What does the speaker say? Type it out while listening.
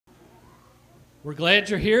We're glad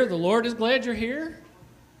you're here. The Lord is glad you're here.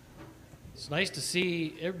 It's nice to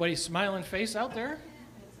see everybody's smiling face out there.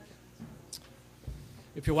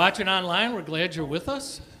 If you're watching online, we're glad you're with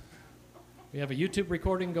us. We have a YouTube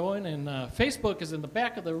recording going, and Facebook is in the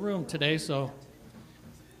back of the room today, so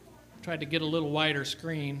tried to get a little wider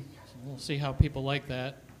screen. We'll see how people like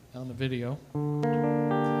that on the video.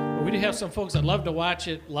 But we do have some folks that love to watch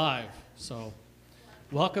it live, so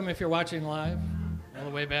welcome if you're watching live, all the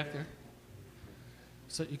way back there.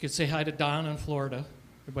 So you could say hi to Don in Florida.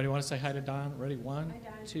 Everybody want to say hi to Don? Ready? 1,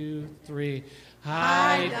 2, 3.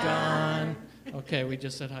 Hi, Don. Okay, we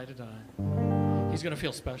just said hi to Don. He's going to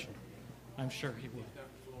feel special. I'm sure he will.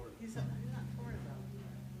 He's not Florida, though.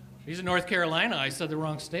 He's in North Carolina. I said the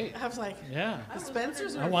wrong state. I was like, yeah. the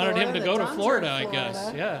Spencers are I in wanted Florida, him to the go to Dons are Florida, in I guess.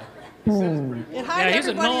 Florida. Yeah. And hi to Yeah, he's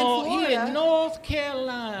in, everybody in Florida. North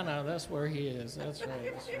Carolina. That's where he is. That's right.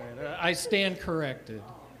 That's right. I stand corrected.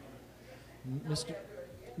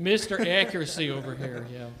 Mr. Accuracy over here,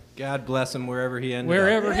 yeah. God bless him wherever he ended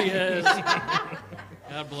Wherever up. he is.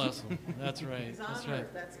 God bless him. That's right. He's That's on right. Earth.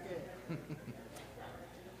 That's good.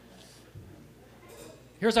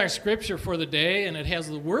 Here's our scripture for the day, and it has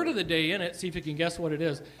the word of the day in it. See if you can guess what it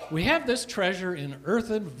is. We have this treasure in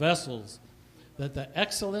earthen vessels, that the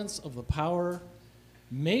excellence of the power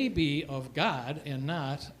may be of God and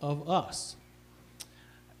not of us.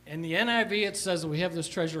 In the NIV, it says that we have this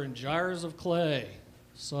treasure in jars of clay.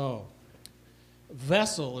 So,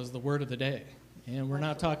 vessel is the word of the day. And we're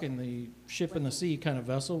not talking the ship in the sea kind of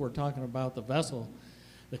vessel. We're talking about the vessel,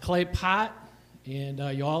 the clay pot. And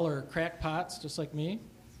y'all are crackpots, just like me.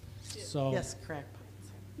 So Yes,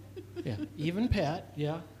 crackpots. yeah, even Pat,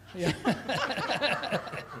 yeah.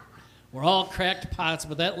 We're all cracked pots,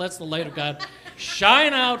 but that lets the light of God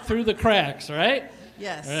shine out through the cracks, right?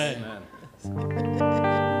 Yes. Right.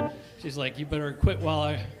 She's like, you better quit while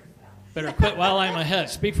I'm ahead.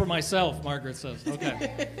 Speak for myself, Margaret says.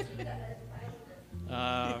 Okay.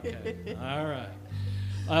 Okay. All right.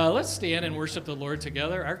 Let's stand and worship the Lord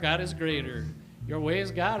together. Our God is greater. Your ways,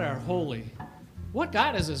 God, are holy. What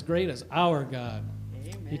God is as great as our God?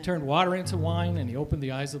 Amen. He turned water into wine, and he opened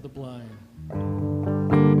the eyes of the blind.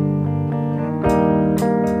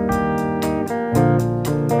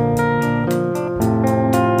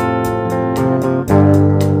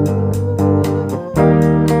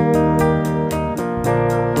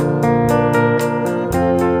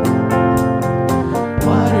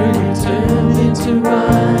 Water you turned into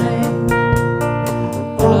wine.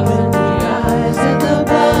 Open the eyes of the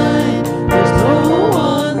blind. There's no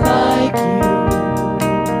one like you.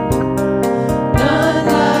 None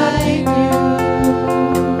like you.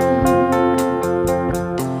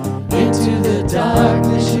 Into the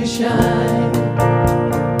darkness you shine.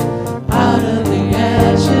 Out of the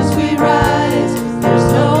ashes we rise.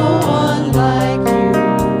 There's no one like you.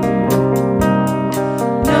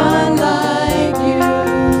 None like you.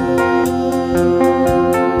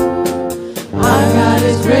 Our God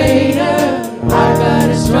is greater. Our God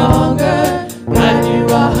is stronger. God, you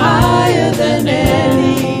are higher than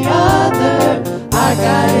any other. Our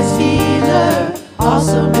God is healer.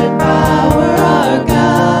 Awesome in power. Our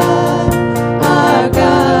God. Our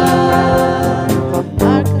God. Our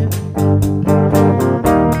God.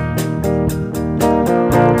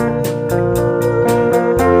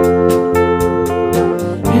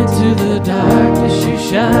 Into the darkness you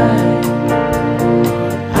shine.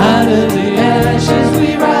 Out of the ashes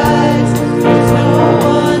we rise. There's no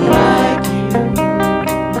one like you.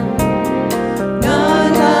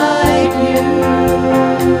 None like you.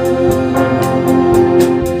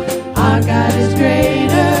 Our God is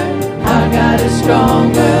greater. Our God is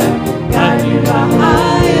stronger. God, you are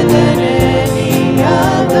higher than any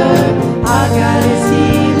other. Our God is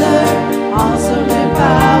healer. Awesome in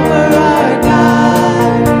power. Our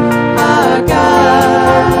God. Our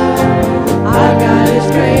God. Our God is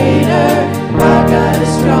greater. Our God is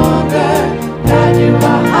stronger. God, you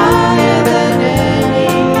are higher than any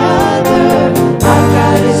other. Our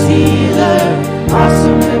God is healer.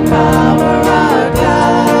 Awesome in power. Our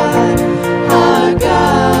God. Our God.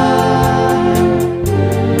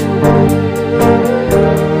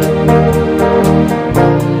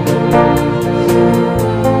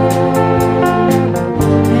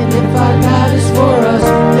 And if our God is for us,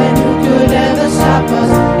 then who could ever stop us?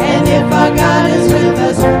 And if our God is with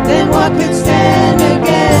us, then what could stand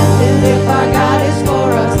against? And if our God is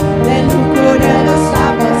for us, then who could ever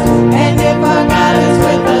stop us? And if our God is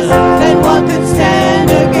with us, then what could stand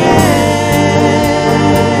against?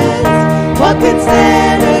 What could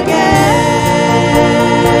stand against?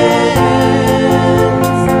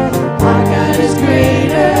 Our God is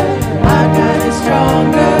greater, our God is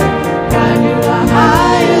stronger. God, you are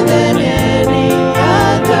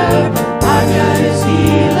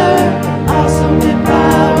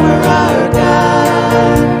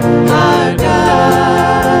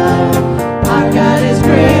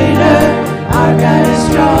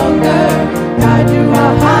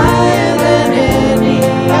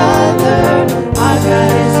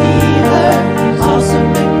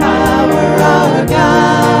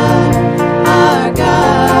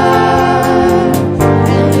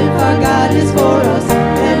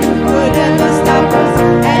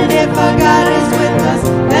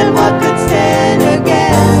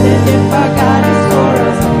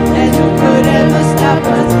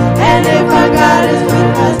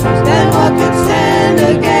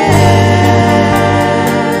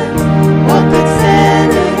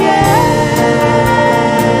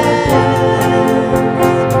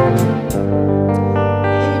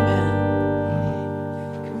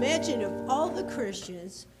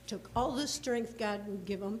took all the strength God would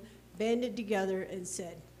give them, banded together, and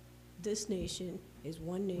said, "This nation is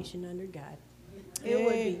one nation under God." It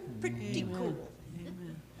would be pretty cool.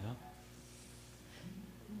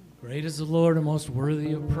 Great is the Lord and most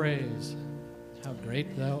worthy of praise. How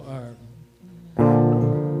great thou art.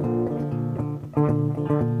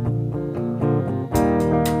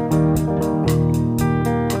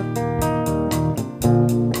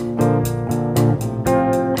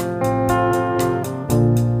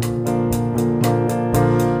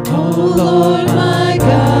 Oh Lord my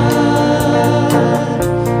God,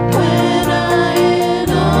 when I in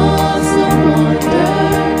awesome wonder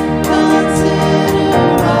consider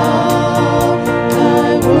all thy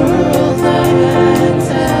worlds thy hands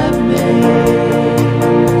have made,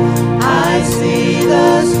 I see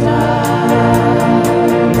the stars,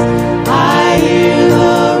 I hear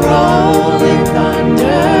the rolling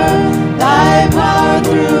thunder, thy power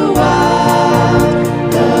throughout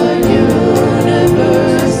the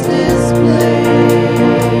universe displayed.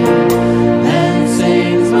 Then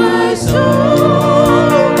sings my soul,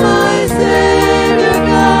 my Savior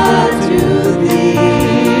God, to thee.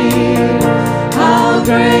 How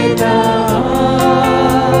great thou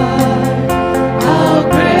art, how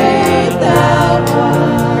great thou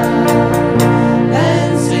art. Then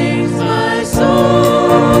sings my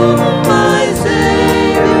soul, my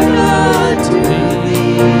Savior God, to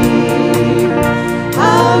thee.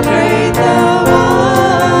 How great thou art,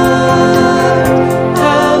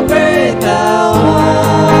 how great thou art,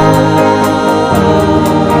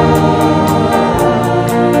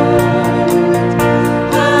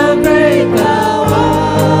 how great thou art.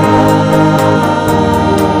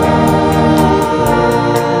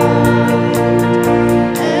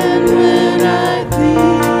 And when I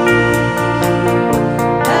think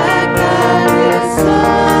that God His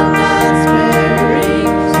Son not sparing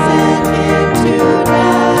sent Him to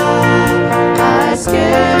die, I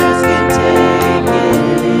scarce can take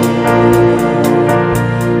it in,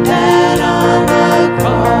 that on the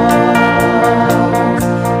cross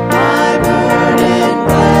my burden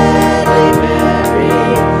gladly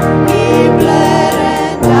buried, He bled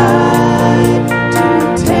and died to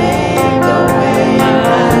take away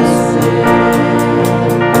my sin.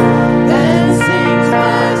 Then sings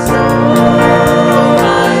my soul,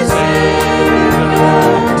 my Savior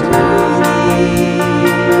God, to thee.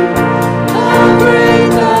 How great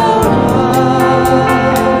thou art,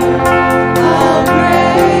 how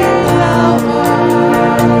great thou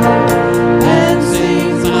art. Then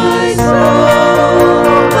sings my soul,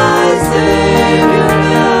 my Savior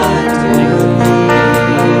God, to thee.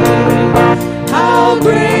 How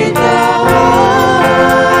great thou art,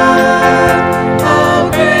 how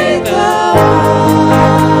great thou art,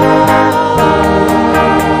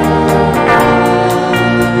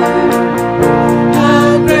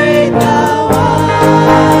 how great thou art.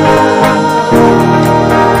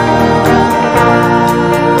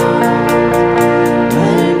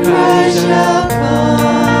 When Christ shall come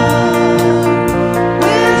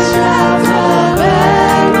with shouts of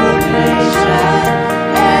acclamation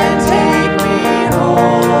and take me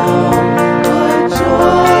home, what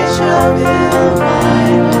joy shall fill my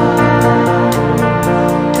heart.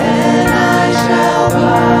 Then I shall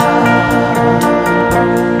bow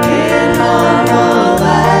in humble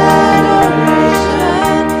adoration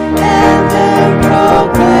and then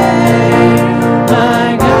proclaim, my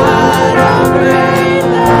God, how great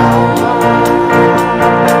thou art.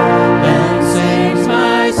 Then sings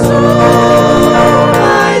my soul,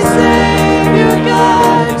 my Savior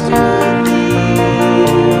God, to thee.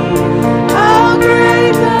 How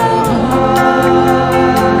great thou art,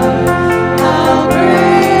 how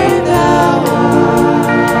great thou art.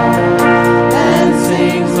 Then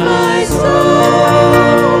sings my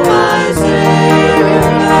soul, my Savior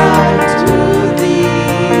God, to thee.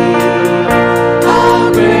 How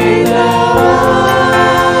great thou art,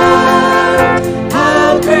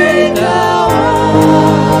 how great thou art,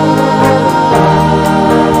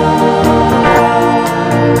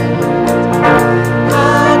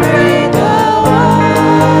 how great thou art,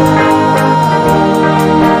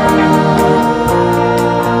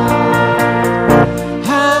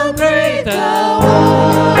 how great thou art.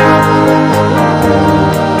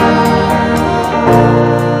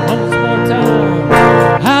 Once more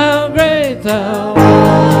time. How great thou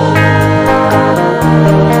art.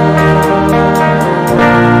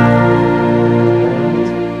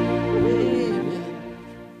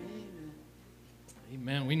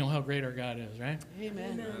 Amen. We know how great our God is, right?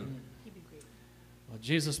 Amen. Well,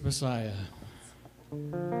 Jesus Messiah.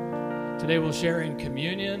 Today we'll share in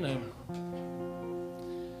communion.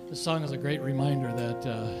 This song is a great reminder that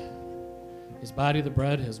His body, the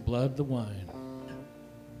bread, his blood, the wine.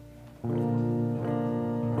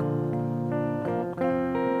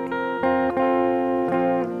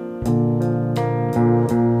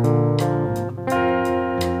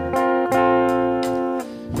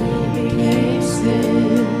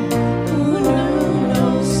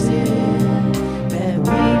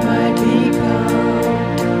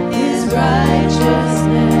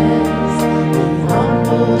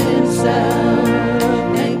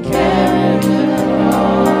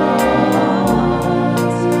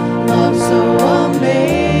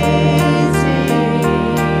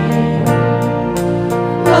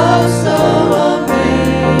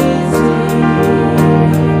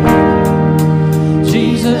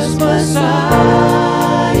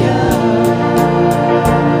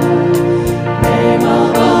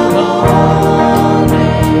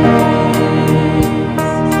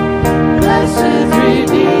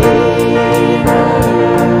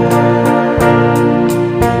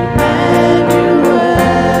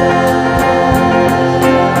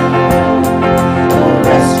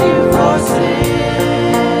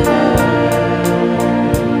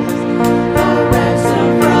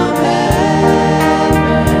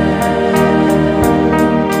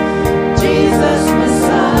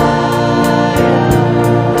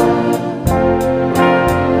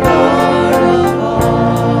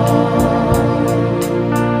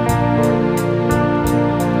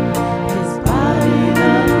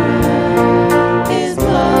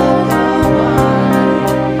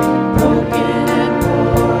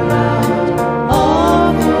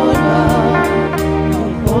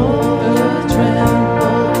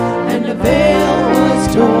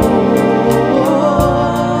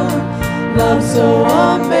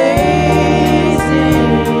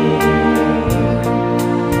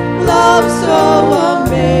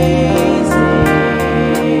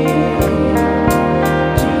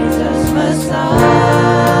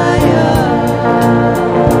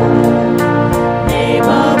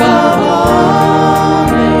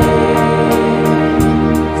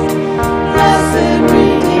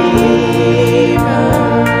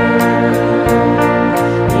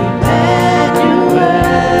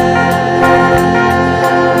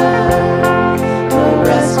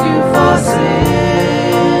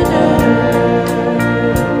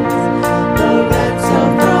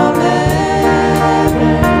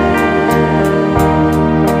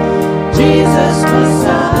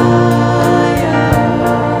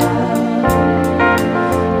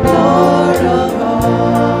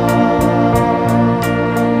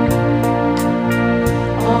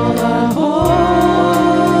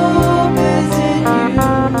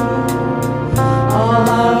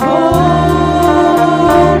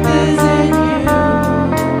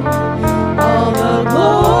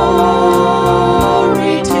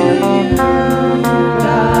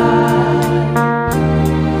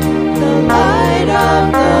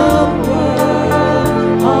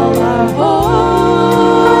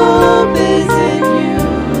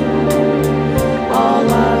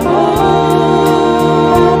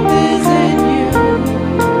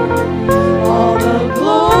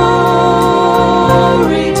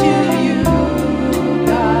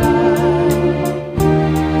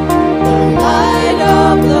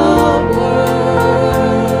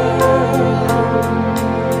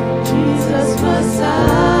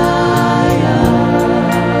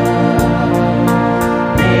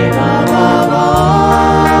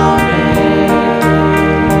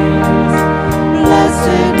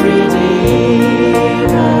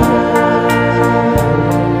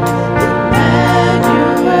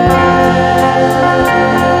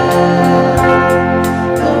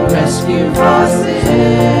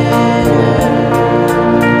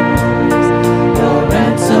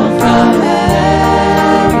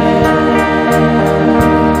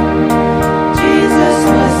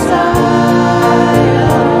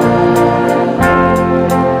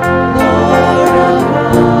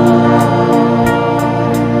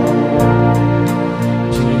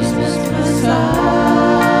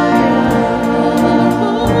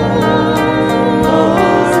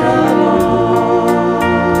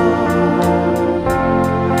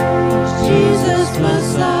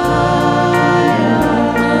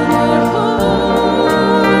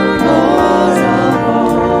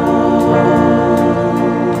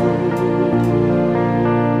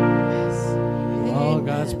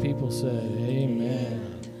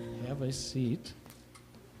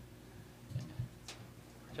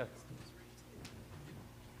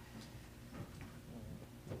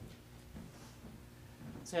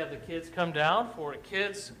 Have the kids come down for a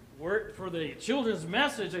kids work for the children's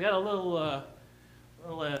message. I got a little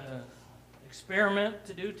experiment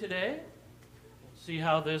to do today. See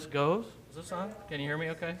how this goes. Is this on? Can you hear me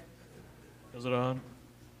okay? Is it on?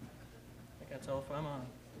 I can't tell if I'm on.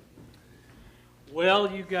 Well,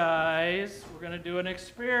 you guys, we're going to do an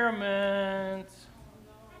experiment.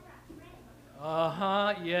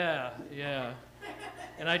 Yeah.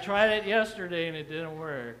 And I tried it yesterday and it didn't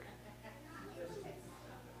work.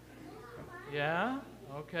 Yeah?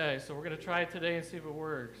 Okay, so we're going to try it today and see if it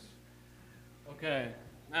works. Okay,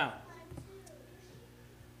 now.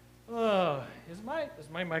 Is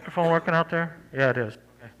my microphone working out there? Yeah, it is.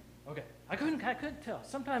 Okay. I couldn't tell.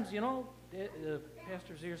 Sometimes, the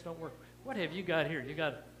pastor's ears don't work. What have you got here? You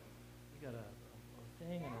got a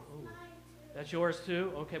thing and ooh. That's yours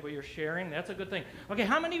too? Okay, but you're sharing. That's a good thing. Okay,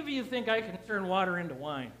 how many of you think I can turn water into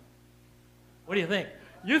wine? What do you think?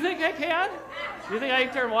 You think I can? You think I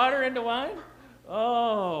can turn water into wine?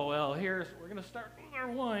 Oh, well, we're going to start with our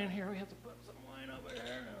wine. Here, we have to put some wine over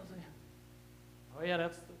there. Oh, yeah,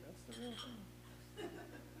 that's the real thing.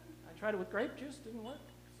 I tried it with grape juice, didn't work,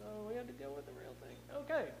 so we had to go with the real thing.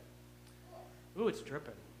 Okay. Ooh, it's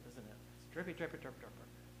dripping, isn't it? It's drippy. Yeah, we got to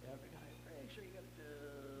make sure you got to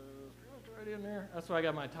just drip it right in there. That's why I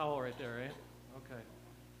got my towel right there, right? Okay.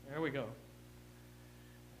 There we go.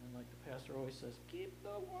 And like the pastor always says, keep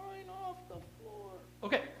the wine off the floor.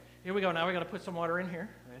 Okay, here we go. Now we got to put some water in here.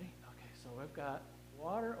 Ready? Okay, so we've got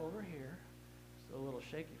water over here. Still a little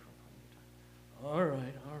shaky from time to time. All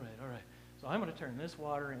right. So I'm going to turn this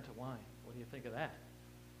water into wine. What do you think of that?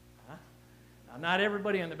 Huh? Now, not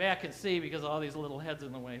everybody in the back can see because of all these little heads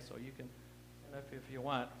in the way, so you can stand up if you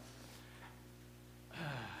want.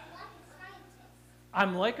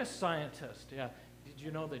 I'm like a scientist, yeah. Did you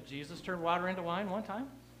know that Jesus turned water into wine one time?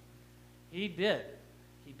 He did.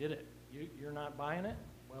 He did it. You're not buying it?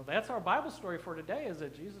 Well, that's our Bible story for today, is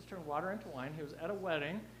that Jesus turned water into wine. He was at a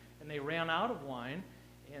wedding, and they ran out of wine,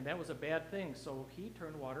 and that was a bad thing, so he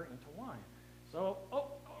turned water into wine. So, oh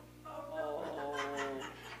no!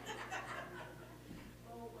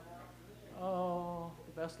 Oh,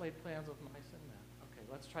 the best laid plans of mice and men. Okay,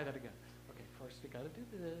 let's try that again. Okay, first you got to do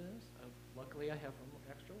this. Luckily, I have some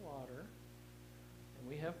extra water, and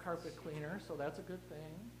we have carpet cleaner, so that's a good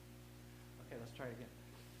thing. Okay, let's try it again.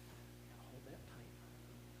 Hold that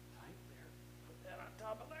tight there. Put that on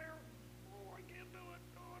top of there. Oh, I can't do it.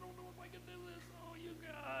 Oh, I don't know if I can do this. Oh, you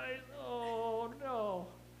guys. Oh no.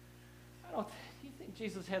 Do you think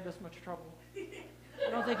Jesus had this much trouble? I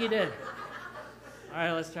don't think he did. All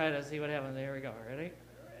right, let's try to see what happens. There we go. Ready?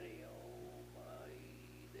 Oh my!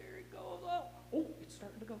 There it goes. Oh, it's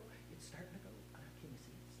starting to go. Can you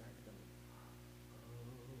see? It's starting to go.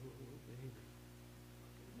 Oh, baby.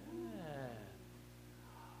 Yeah.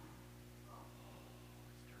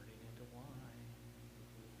 It's turning into wine.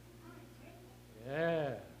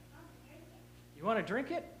 Yeah. You want to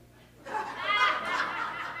drink it?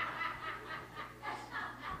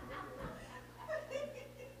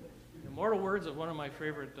 Immortal words of one of my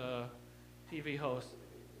favorite TV hosts.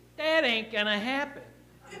 That ain't gonna happen.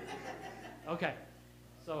 Okay,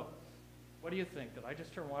 so what do you think? Did I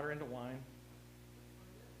just turn water into wine?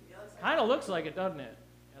 Kind of looks like it, doesn't it?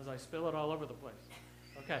 As I spill it all over the place.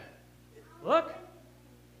 Okay, look,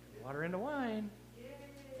 water into wine.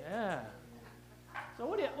 Yeah. So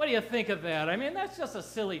what do you think of that? I mean, that's just a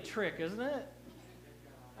silly trick, isn't it?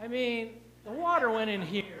 I mean, the water went in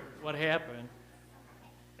here. What happened?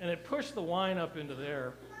 And it pushed the wine up into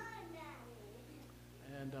there.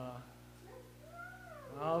 And,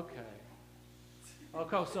 okay,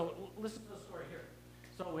 so listen to the story here.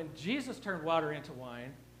 So when Jesus turned water into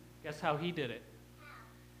wine, guess how he did it?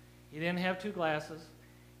 He didn't have two glasses.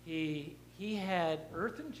 He had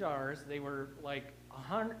earthen jars. They were like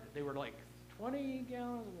 20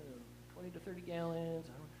 gallons, 20 to 30 gallons.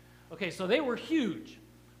 Okay, so they were huge.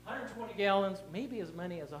 120 gallons, maybe as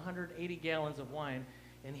many as 180 gallons of wine.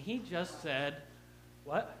 And he just said,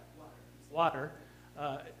 what? Water.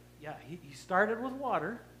 He started with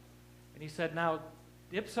water, and he said, now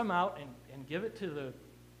dip some out and give it to the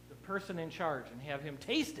person in charge and have him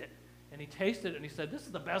taste it. And he tasted it, and he said, this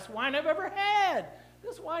is the best wine I've ever had.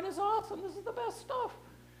 This wine is awesome. This is the best stuff.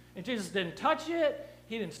 And Jesus didn't touch it.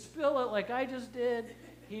 He didn't spill it like I just did.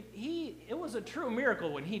 It was a true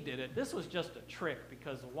miracle when he did it. This was just a trick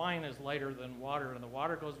because the wine is lighter than water, and the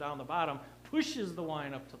water goes down the bottom, pushes the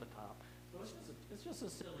wine up to the top. So it's just a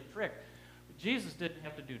silly trick. But Jesus didn't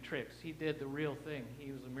have to do tricks. He did the real thing.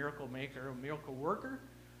 He was a miracle maker, a miracle worker.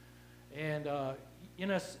 And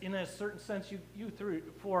in a certain sense, you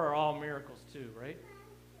four are all miracles too, right?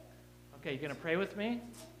 Okay, you going to pray with me?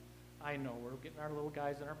 I know, we're getting our little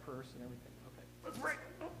guys in our purse and everything. Okay, let's pray.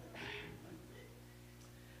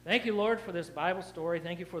 Thank you, Lord, for this Bible story.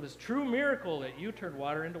 Thank you for this true miracle that you turned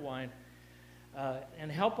water into wine.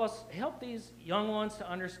 and help these young ones to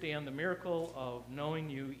understand the miracle of knowing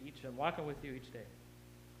you each and walking with you each day.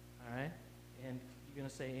 All right? And you're going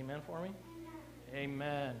to say amen for me?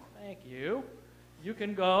 Amen. Thank you. You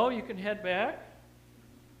can go. You can head back.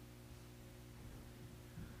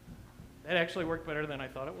 That actually worked better than I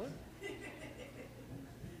thought it would.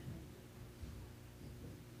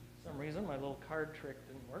 For some reason, my little card trick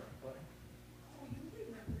didn't work, but...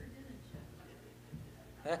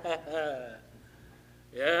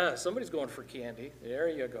 Yeah, somebody's going for candy. There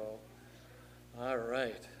you go. All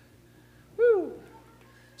right. Woo!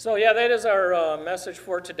 So yeah, that is our message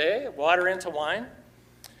for today, Water into Wine.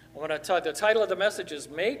 I'm going to tell you, the title of the message is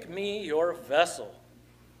Make Me Your Vessel.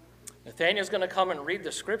 Nathaniel's going to come and read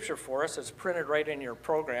the scripture for us. It's printed right in your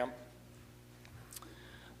program.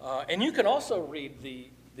 And you can also read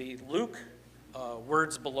the Luke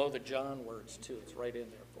words below the John words too. It's right in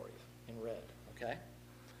there for you in red, okay?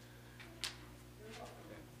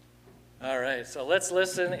 All right, so let's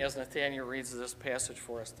listen as Nathaniel reads this passage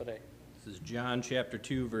for us today. This is John chapter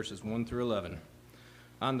 2, verses 1 through 11.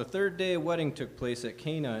 On the third day, a wedding took place at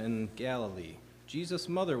Cana in Galilee. Jesus'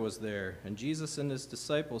 mother was there, and Jesus and his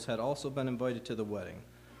disciples had also been invited to the wedding.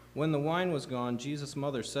 When the wine was gone, Jesus'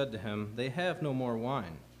 mother said to him, "They have no more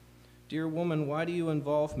wine." "Dear woman, why do you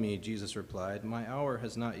involve me?" Jesus replied, "My hour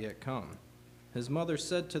has not yet come." His mother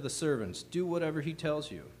said to the servants, "Do whatever he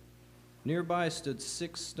tells you." Nearby stood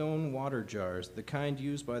 6 stone water jars, the kind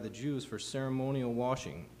used by the Jews for ceremonial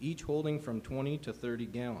washing, each holding from 20 to 30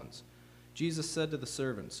 gallons. Jesus said to the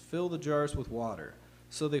servants, "Fill the jars with water."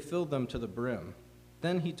 So they filled them to the brim.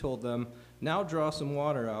 Then he told them, "Now draw some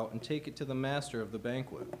water out and take it to the master of the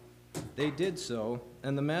banquet." They did so,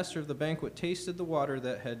 and the master of the banquet tasted the water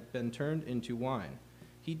that had been turned into wine.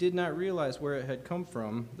 He did not realize where it had come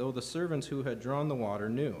from, though the servants who had drawn the water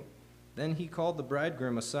knew. Then he called the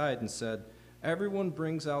bridegroom aside and said, "Everyone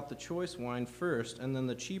brings out the choice wine first, and then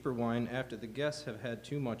the cheaper wine after the guests have had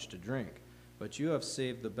too much to drink. But you have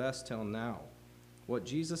saved the best till now." What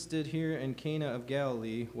Jesus did here in Cana of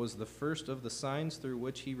Galilee was the first of the signs through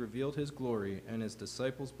which he revealed his glory, and his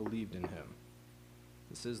disciples believed in him.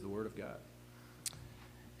 This is the word of God.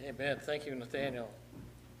 Amen. Thank you, Nathaniel.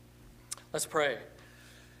 Let's pray.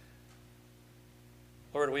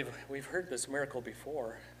 Lord, we've heard this miracle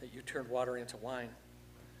before, that you turned water into wine.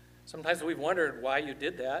 Sometimes we've wondered why you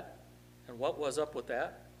did that and what was up with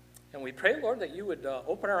that. And we pray, Lord, that you would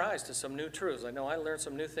open our eyes to some new truths. I know I learned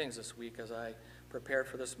some new things this week as I prepared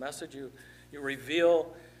for this message. You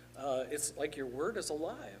reveal, it's like your word is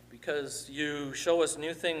alive because you show us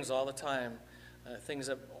new things all the time, things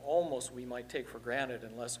that almost we might take for granted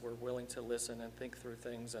unless we're willing to listen and think through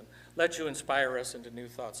things and let you inspire us into new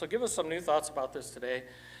thoughts. So give us some new thoughts about this today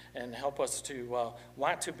and help us to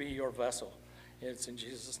want to be your vessel. It's in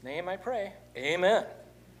Jesus' name I pray. Amen.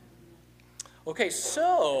 Okay,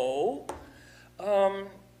 so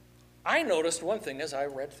I noticed one thing as I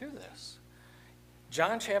read through this.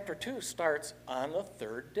 John chapter 2 starts on the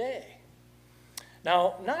third day.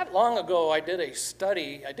 Now, not long ago, I did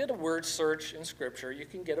a word search in Scripture. You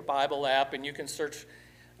can get a Bible app, and you can search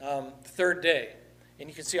third day. And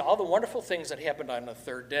you can see all the wonderful things that happened on the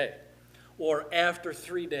third day. Or after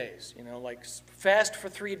 3 days, like fast for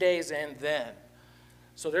 3 days and then.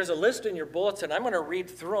 So there's a list in your bulletin. I'm going to read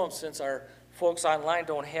through them since our folks online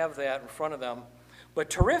don't have that in front of them. But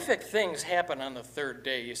terrific things happen on the third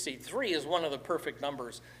day. You see, 3 is one of the perfect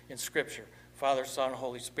numbers in Scripture. Father, Son,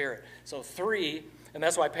 Holy Spirit. So 3, and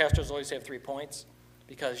that's why pastors always have 3 points,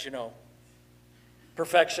 because,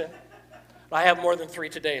 perfection. I have more than 3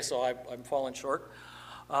 today, so I'm falling short.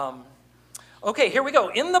 Okay, here we go.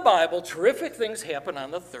 In the Bible, terrific things happen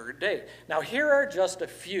on the third day. Now, here are just a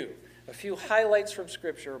few highlights from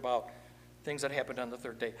Scripture about things that happened on the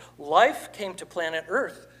third day. Life came to planet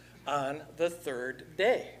Earth on the third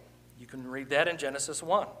day. You can read that in Genesis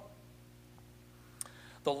 1.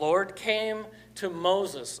 The Lord came to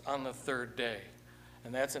Moses on the third day,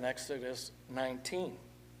 and that's in Exodus 19.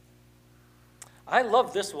 I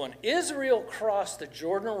love this one. Israel crossed the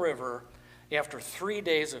Jordan River after 3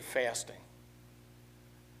 days of fasting.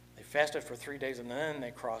 They fasted for 3 days, and then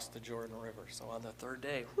they crossed the Jordan River. So on the third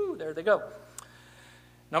day, there they go.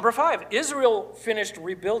 Number 5, Israel finished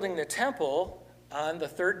rebuilding the temple on the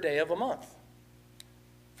third day of a month.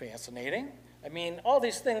 Fascinating. I mean, all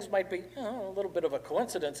these things might be a little bit of a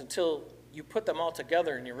coincidence until you put them all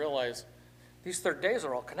together and you realize these third days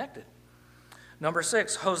are all connected. Number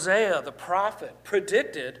 6, Hosea, the prophet,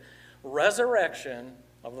 predicted resurrection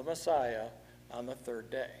of the Messiah on the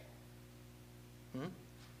third day.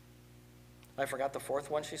 I forgot the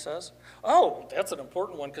fourth one she says. Oh, that's an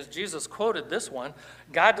important one because Jesus quoted this one.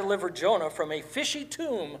 God delivered Jonah from a fishy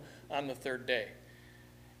tomb on the third day.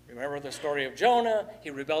 Remember the story of Jonah? He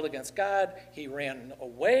rebelled against God. He ran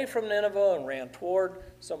away from Nineveh and ran toward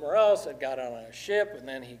somewhere else and got on a ship, and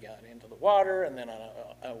then he got into the water, and then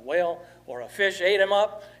a whale or a fish ate him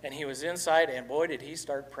up, and he was inside, and boy, did he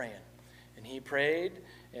start praying. And he prayed,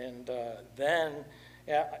 and then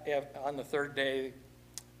on the third day,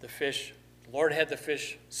 the Lord had the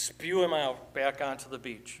fish spew him out back onto the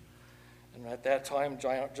beach. And at that time,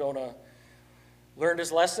 Jonah learned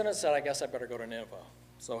his lesson and said, I guess I better go to Nineveh.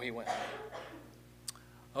 So he went.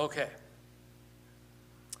 Okay.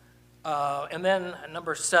 And then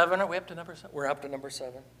number 7, are we up to number 7? We're up to number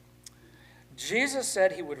 7. Jesus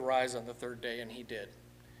said he would rise on the third day, and he did.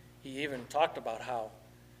 He even talked about how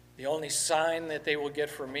the only sign that they will get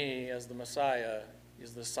from me as the Messiah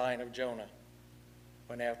is the sign of Jonah.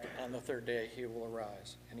 When on the third day he will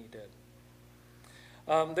arise, and he did.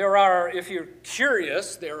 There are, if you're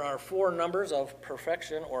curious, there are 4 numbers of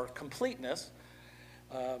perfection or completeness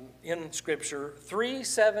in Scripture: 3,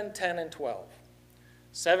 7, 10, and 12.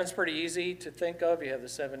 7's pretty easy to think of. You have the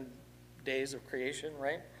 7 days of creation,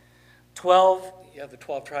 right? 12, you have the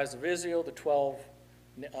 12 tribes of Israel, the 12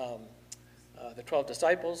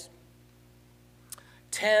 disciples.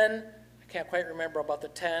 10, I can't quite remember about the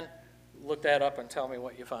 10. Look that up and tell me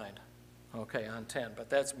what you find. Okay, on 10. But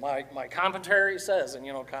that's my commentary says, and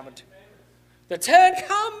commentary. The 10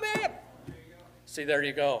 Commandments. See, there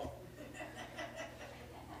you go.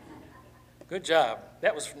 Good job.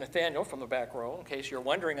 That was from Nathaniel from the back row. In case you're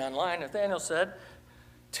wondering online, Nathaniel said,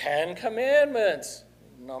 10 Commandments,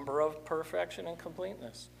 number of perfection and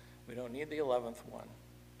completeness. We don't need the 11th one.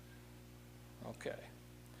 Okay.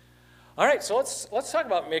 All right, so let's talk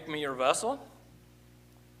about make me your vessel.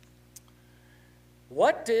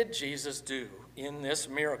 What did Jesus do in this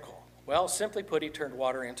miracle? Well, simply put, he turned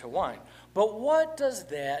water into wine. But what does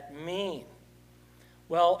that mean?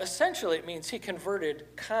 Well, essentially it means he converted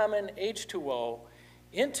common H2O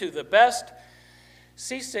into the best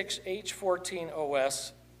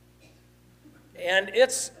C6H14OS. And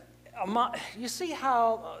it's, you see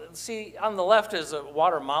how, on the left is a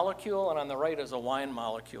water molecule and on the right is a wine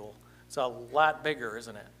molecule. It's a lot bigger,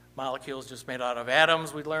 isn't it? Molecules just made out of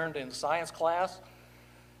atoms, we learned in science class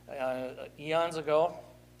eons ago.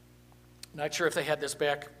 Not sure if they had this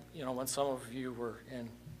back, when some of you were in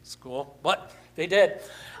school, but they did.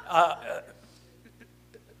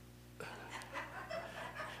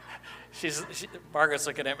 Margaret's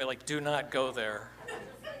looking at me like, do not go there.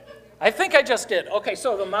 I think I just did. Okay,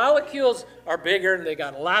 so the molecules are bigger and they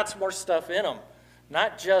got lots more stuff in them,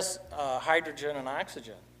 not just hydrogen and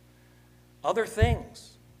oxygen. Other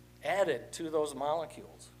things added to those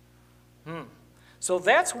molecules. So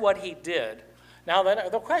that's what he did. Now,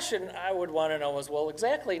 the question I would want to know is, well,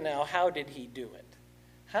 exactly now, how did he do it?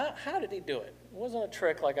 How did he do it? It wasn't a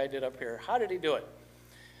trick like I did up here. How did he do it?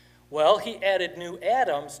 Well, he added new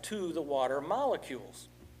atoms to the water molecules.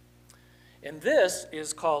 And this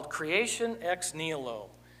is called creation ex nihilo,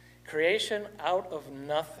 creation out of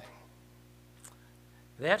nothing.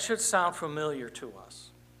 That should sound familiar to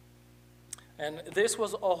us. And this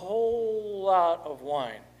was a whole lot of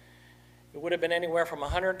wine. It would have been anywhere from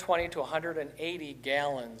 120 to 180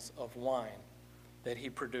 gallons of wine that he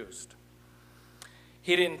produced.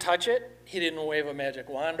 He didn't touch it. He didn't wave a magic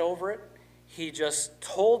wand over it. He just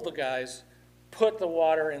told the guys, put the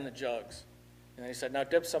water in the jugs. And he said, now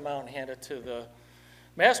dip some out and hand it to the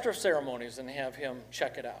master of ceremonies and have him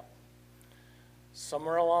check it out.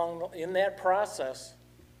 Somewhere along in that process,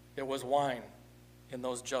 there was wine in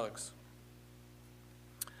those jugs.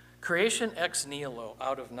 Creation ex nihilo,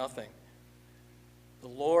 out of nothing. The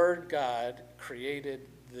Lord God created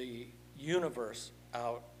the universe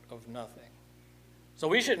out of nothing. So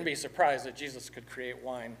we shouldn't be surprised that Jesus could create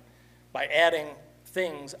wine by adding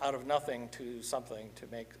things out of nothing to something to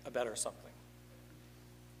make a better something.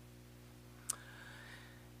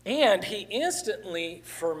 And he instantly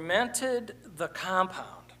fermented the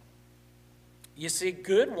compound. You see,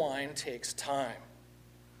 good wine takes time.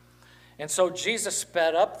 And so Jesus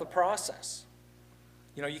sped up the process.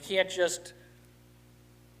 You can't just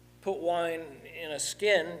put wine in a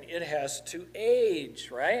skin. It has to age,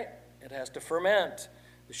 right? It has to ferment.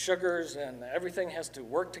 The sugars and everything has to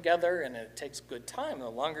work together, and it takes good time. The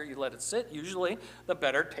longer you let it sit, usually, the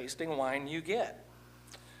better tasting wine you get.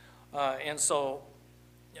 And so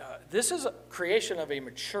this is a creation of a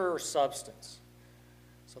mature substance.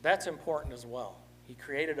 So that's important as well. He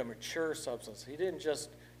created a mature substance. He didn't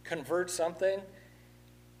just convert something.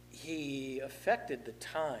 He affected the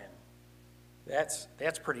time. That's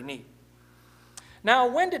pretty neat. Now,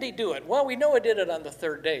 when did he do it? Well, we know he did it on the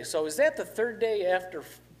third day. So is that the third day after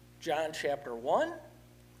John chapter 1?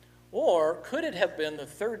 Or could it have been the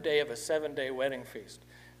third day of a 7-day wedding feast?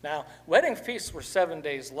 Now, wedding feasts were 7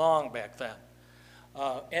 days long back then.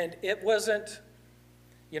 And it wasn't,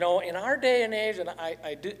 in our day and age, and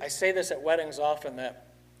I say this at weddings often, that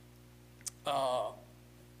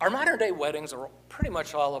our modern day weddings are pretty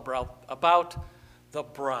much all about the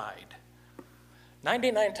bride.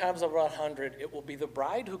 99 times out of 100, it will be the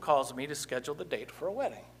bride who calls me to schedule the date for a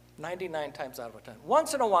wedding. 99 times out of 10.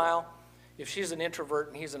 Once in a while, if she's an introvert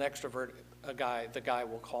and he's an extrovert, the guy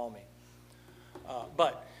will call me.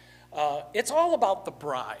 But it's all about the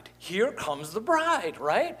bride. Here comes the bride,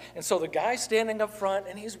 right? And so the guy's standing up front,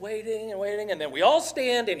 and he's waiting and waiting, and then we all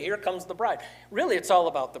stand, and here comes the bride. Really, it's all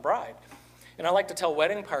about the bride. And I like to tell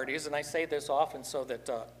wedding parties, and I say this often so that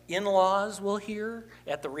in-laws will hear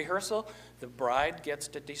at the rehearsal, the bride gets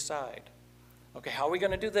to decide. Okay, how are we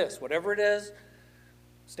going to do this? Whatever it is,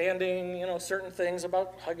 standing, certain things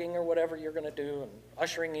about hugging or whatever you're going to do, and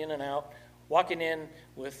ushering in and out, walking in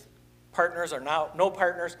with partners or no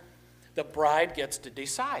partners, the bride gets to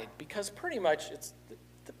decide, because pretty much it's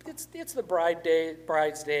the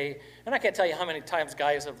bride's day, and I can't tell you how many times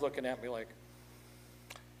guys have looking at me like,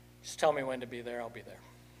 just tell me when to be there, I'll be there.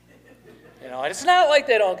 It's not like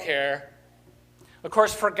they don't care. Of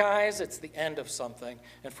course, for guys, it's the end of something,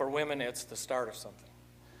 and for women, it's the start of something.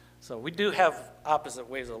 So we do have opposite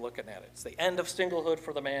ways of looking at it. It's the end of singlehood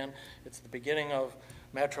for the man. It's the beginning of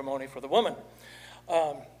matrimony for the woman.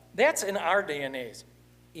 That's in our day and age.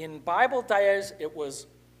 In Bible days, it was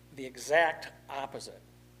the exact opposite.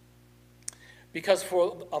 Because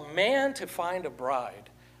for a man to find a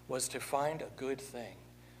bride was to find a good thing,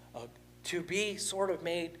 to be sort of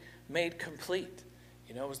made complete.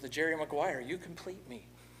 It was the Jerry Maguire, you complete me.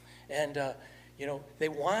 And, they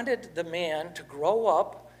wanted the man to grow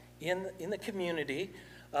up in the community,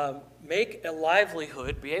 make a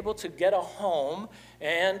livelihood, be able to get a home,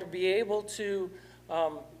 and be able to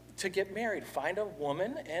get married, find a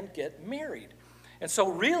woman and get married. And so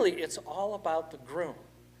really, it's all about the groom.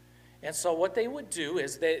 And so what they would do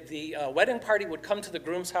is the wedding party would come to the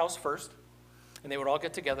groom's house first, and they would all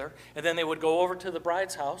get together, and then they would go over to the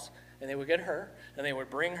bride's house, and they would get her, and they would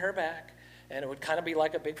bring her back, and it would kind of be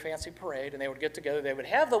like a big fancy parade, and they would get together, they would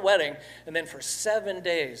have the wedding, and then for 7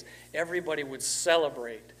 days, everybody would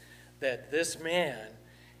celebrate that this man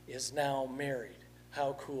is now married.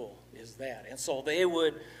 How cool is that? And so they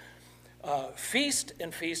would feast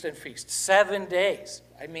and feast and feast. 7 days.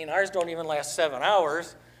 I mean, ours don't even last 7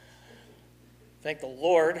 hours. Thank the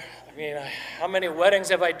Lord. I mean, how many weddings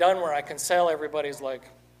have I done where I can sell everybody's like,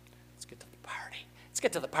 let's get to the party. Let's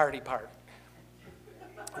get to the party part.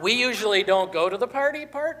 We usually don't go to the party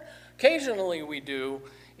part. Occasionally we do.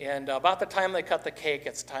 And about the time they cut the cake,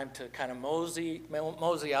 it's time to kind of mosey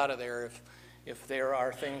out of there if there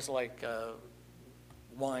are things like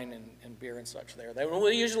wine and beer and such there.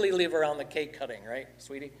 We'll usually leave around the cake cutting, right,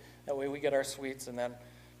 sweetie? That way we get our sweets, and then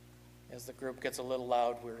as the group gets a little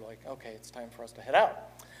loud, we're like, okay, it's time for us to head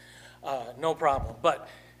out. No problem. But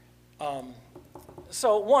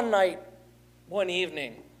so one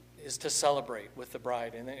evening is to celebrate with the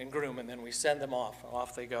bride and groom, and then we send them off, and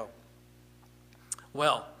off they go.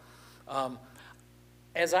 Well,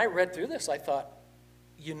 as I read through this, I thought,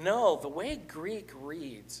 the way Greek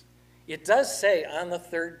reads, it does say on the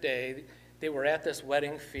third day they were at this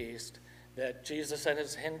wedding feast that Jesus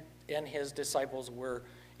and his disciples were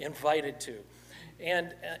invited to.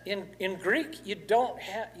 And in Greek,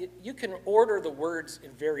 you can order the words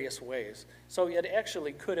in various ways. So it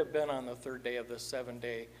actually could have been on the third day of the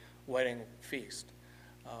 7-day wedding feast.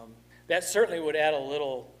 That certainly would add a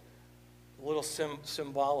little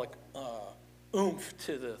symbolic oomph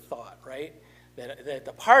to the thought, right? That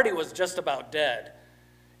the party was just about dead.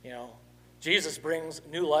 Jesus brings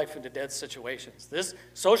new life into dead situations. This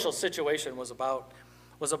social situation was about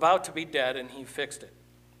to be dead, and he fixed it.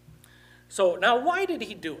 So now, why did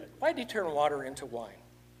he do it? Why did he turn water into wine?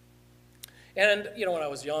 And, when I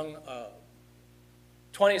was young,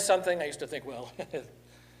 20-something, I used to think, well, the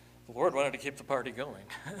Lord wanted to keep the party going,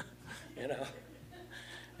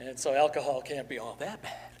 And so alcohol can't be all that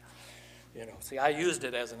bad. See, I used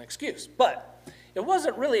it as an excuse. But it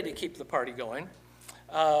wasn't really to keep the party going.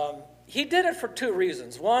 He did it for 2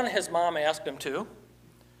 reasons. One, his mom asked him to.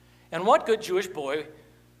 And what good Jewish boy,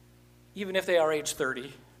 even if they are age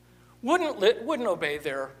 30, wouldn't obey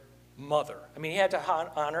their mother? I mean, he had to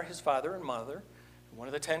honor his father and mother, one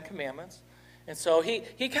of the 10 commandments. And so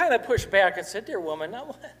he kind of pushed back and said, dear woman, now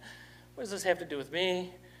what does this have to do with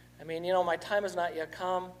me? I mean, my time has not yet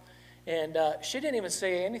come. And she didn't even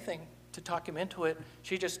say anything to talk him into it,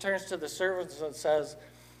 she just turns to the servants and says,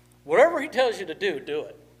 whatever he tells you to do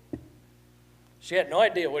it. She had no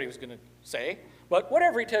idea what he was going to say, but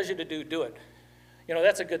whatever he tells you to do it. You know,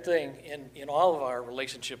 that's a good thing in all of our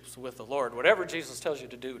relationships with the Lord. Whatever Jesus tells you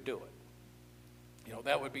to do it. You know,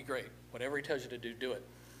 that would be great. Whatever he tells you to do it.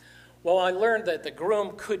 Well, I learned that the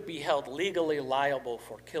groom could be held legally liable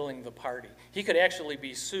for killing the party. He could actually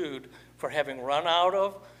be sued for having run out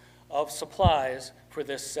of supplies for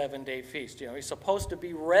this 7-day feast. You know, he's supposed to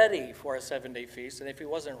be ready for a 7-day feast, and if he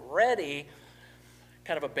wasn't ready,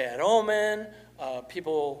 kind of a bad omen,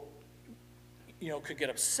 people, you know, could get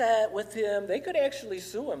upset with him. They could actually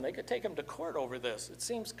sue him. They could take him to court over this. It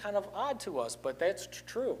seems kind of odd to us, but that's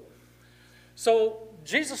true. So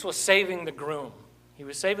Jesus was saving the groom. He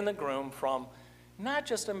was saving the groom from not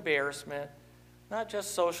just embarrassment, not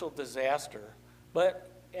just social disaster, but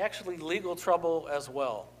actually legal trouble as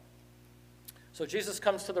well. So Jesus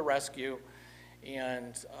comes to the rescue,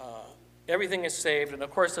 and everything is saved. And of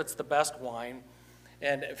course, it's the best wine.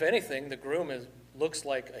 And if anything, the groom looks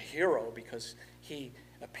like a hero because he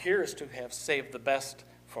appears to have saved the best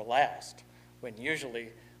for last, when usually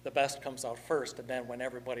the best comes out first. And then when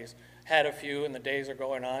everybody's had a few and the days are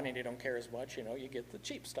going on and you don't care as much, you know, you get the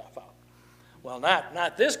cheap stuff out. Well,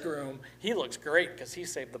 not this groom. He looks great because he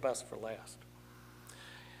saved the best for last.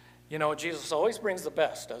 You know, Jesus always brings the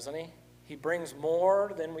best, doesn't he? He brings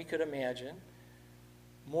more than we could imagine,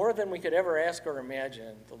 more than we could ever ask or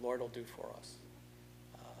imagine, the Lord will do for us.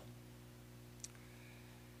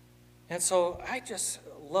 And so I just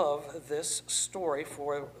love this story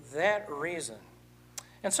for that reason.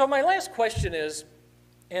 And so my last question is,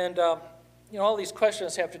 and you know, all these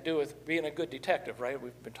questions have to do with being a good detective, right?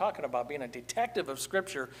 We've been talking about being a detective of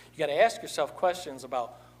Scripture. You got to ask yourself questions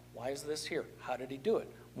about, why is this here? How did he do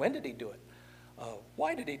it? When did he do it?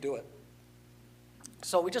 Why did he do it?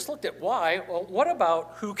 So we just looked at why. Well, what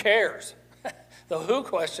about who cares? The who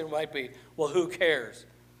question might be, well, who cares?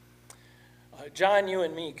 John, you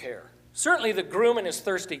and me care. Certainly the groom and his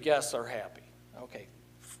thirsty guests are happy. Okay,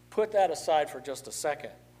 put that aside for just a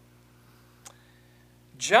second.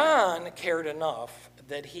 John cared enough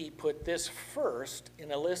that he put this first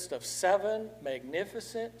in a list of 7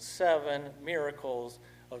 magnificent miracles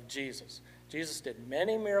of Jesus. Jesus did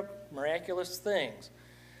many miraculous things.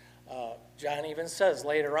 John even says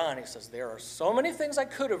later on, he says, there are so many things I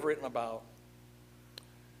could have written about,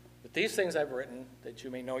 but these things I've written that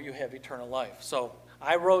you may know you have eternal life. So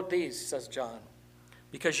I wrote these, says John,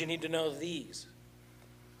 because you need to know these.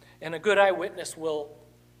 And a good eyewitness will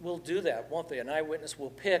do that, won't they? An eyewitness will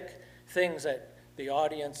pick things that the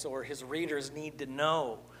audience or his readers need to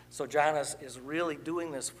know. So John is really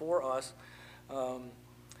doing this for us.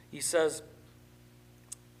 He says,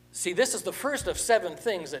 see, this is the first of 7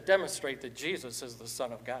 things that demonstrate that Jesus is the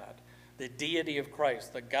Son of God, the deity of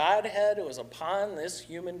Christ. The Godhead was upon this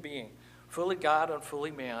human being, fully God and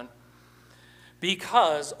fully man,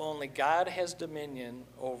 because only God has dominion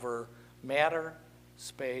over matter,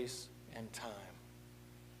 space, and time.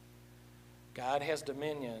 God has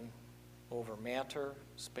dominion over matter,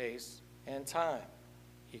 space, and time.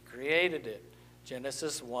 He created it.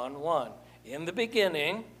 Genesis 1:1. In the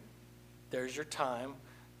beginning, there's your time,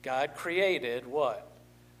 God created what?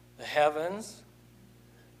 The heavens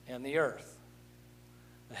and the earth.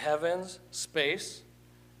 The heavens, space,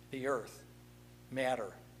 the earth,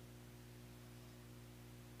 matter.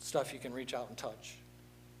 Stuff you can reach out and touch.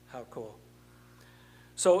 How cool.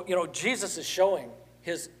 So, you know, Jesus is showing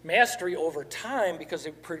his mastery over time because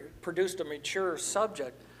he produced a mature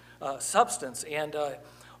substance and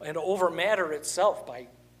over matter itself by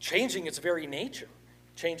changing its very nature.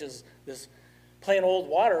 Changes this plain old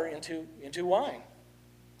water into wine.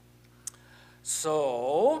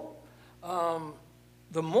 So,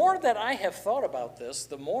 the more that I have thought about this,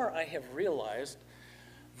 the more I have realized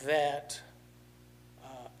that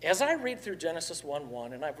as I read through Genesis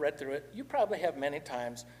 1:1, and I've read through it, you probably have many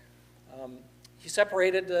times, he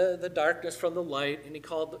separated the darkness from the light, and he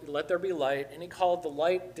called, let there be light, and he called the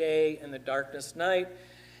light day and the darkness night.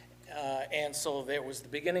 And so there was the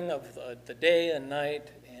beginning of the day and night,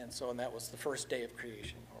 and that was the first day of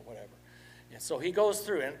creation or whatever. And so he goes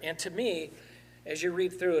through, and to me, as you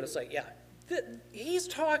read through it, it's like, yeah, he's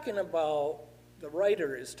talking about, the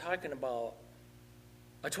writer is talking about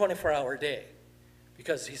a 24-hour day.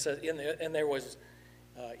 Because he says, and there was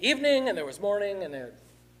evening, and there was morning, and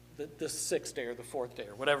the 6th day or the 4th day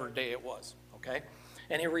or whatever day it was, okay?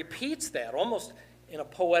 And he repeats that almost in a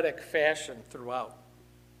poetic fashion throughout.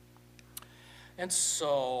 And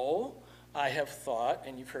so I have thought,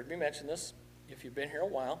 and you've heard me mention this if you've been here a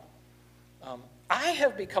while, I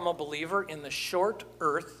have become a believer in the short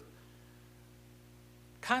earth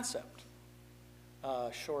concept.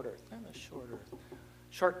 Short Earth, not a short Earth,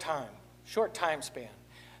 short time span.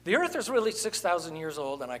 The Earth is really 6,000 years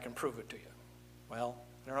old, and I can prove it to you. Well,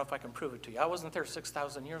 I don't know if I can prove it to you. I wasn't there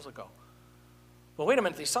 6,000 years ago. Well, wait a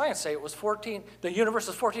minute. The science say it was the universe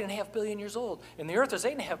is 14.5 billion years old, and the Earth is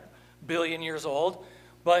 8.5 billion years old.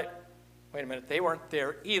 But wait a minute, they weren't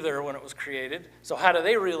there either when it was created. So how do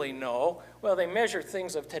they really know? Well, they measure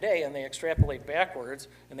things of today, and they extrapolate backwards,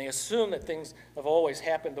 and they assume that things have always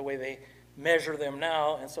happened the way they measure them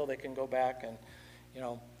now, and so they can go back and,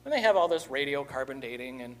 and they have all this radiocarbon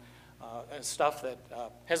dating and stuff that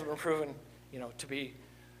hasn't been proven, to be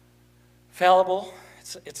fallible.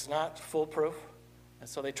 It's not foolproof. And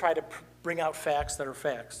so they try to bring out facts that are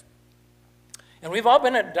facts. And we've all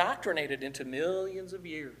been indoctrinated into millions of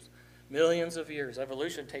years. Millions of years.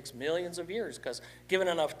 Evolution takes millions of years because given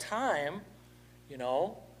enough time,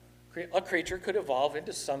 a creature could evolve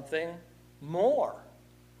into something more.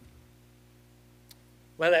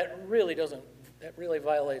 Well, that really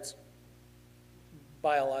violates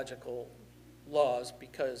biological laws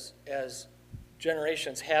because as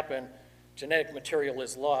generations happen, genetic material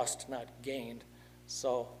is lost, not gained.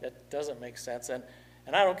 So that doesn't make sense. And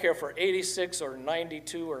I don't care for 86 or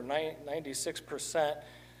 92 or 96%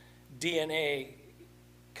 DNA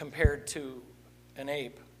compared to an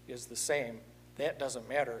ape is the same. That doesn't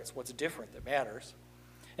matter. It's what's different that matters.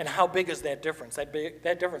 And how big is that difference? That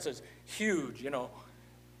difference is huge.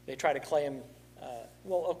 They try to claim,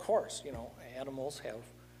 well, of course, animals have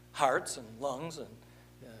hearts and lungs, and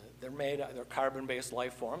they're carbon-based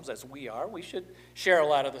life forms, as we are. We should share a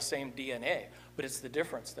lot of the same DNA, but it's the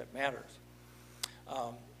difference that matters.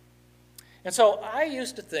 And so I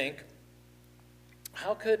used to think,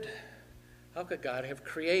 how could God have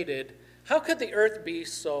created, how could the earth be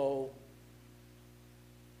so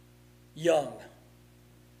young?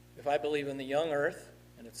 If I believe in the young earth,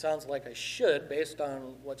 and it sounds like I should based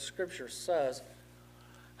on what Scripture says,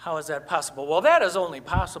 how is that possible? Well, that is only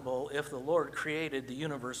possible if the Lord created the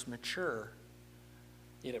universe mature.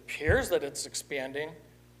 It appears that it's expanding,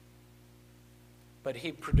 but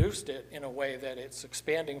he produced it in a way that it's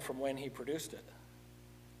expanding from when he produced it.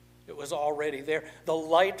 It was already there. The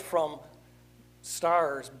light from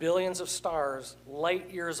stars, billions of stars,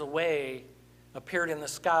 light years away, appeared in the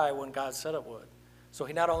sky when God said it would. So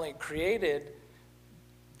he not only created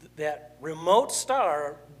that remote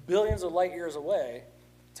star billions of light years away,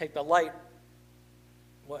 take the light,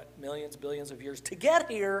 millions, billions of years to get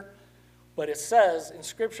here, but it says in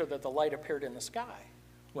Scripture that the light appeared in the sky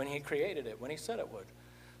when he created it, when he said it would.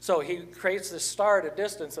 So he creates this star at a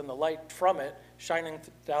distance and the light from it shining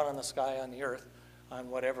down on the sky on the earth on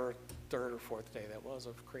whatever third or fourth day that was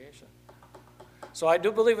of creation. So I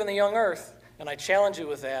do believe in the young earth, and I challenge you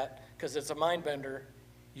with that because it's a mind bender.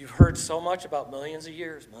 You've heard so much about millions of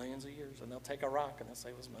years, and they'll take a rock and they'll say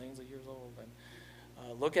it was millions of years old.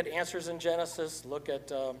 And look at Answers in Genesis, look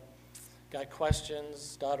at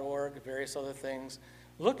gotquestions.org, various other things.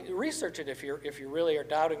 Research it if you really are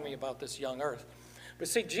doubting me about this young earth. But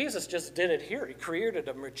see, Jesus just did it here. He created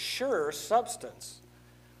a mature substance,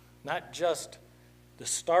 not just the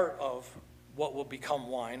start of what will become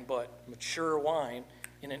wine, but mature wine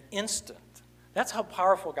in an instant. That's how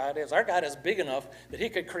powerful God is. Our God is big enough that he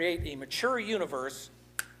could create a mature universe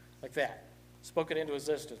like that. Spoke it into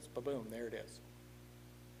existence. Ba-boom, there it is.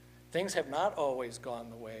 Things have not always gone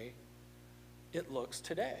the way it looks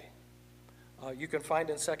today. You can find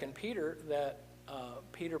in 2 Peter that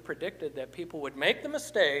Peter predicted that people would make the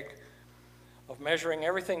mistake of measuring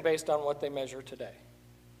everything based on what they measure today.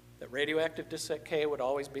 That radioactive decay would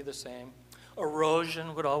always be the same.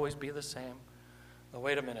 Erosion would always be the same. Oh,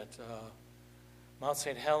 wait a minute. Mount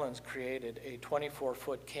St. Helens created a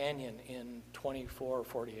 24-foot canyon in 24 or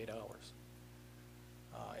 48 hours.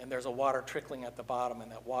 And there's a water trickling at the bottom,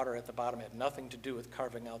 and that water at the bottom had nothing to do with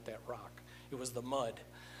carving out that rock. It was the mud.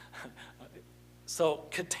 So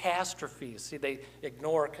catastrophes, see, they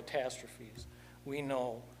ignore catastrophes. We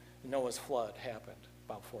know Noah's flood happened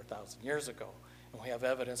about 4,000 years ago, and we have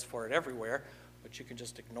evidence for it everywhere, but you can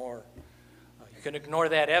just ignore. You can ignore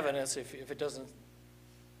that evidence if it doesn't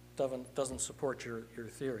support your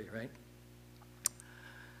theory, right?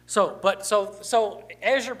 So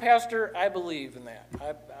as your pastor, I believe in that.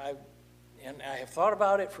 I have thought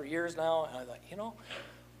about it for years now, and I thought,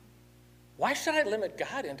 why should I limit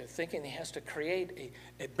God into thinking he has to create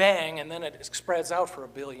a bang and then it spreads out for 1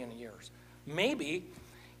 billion years? Maybe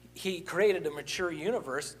he created a mature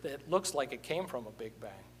universe that looks like it came from a big bang,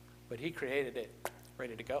 but he created it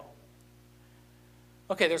ready to go.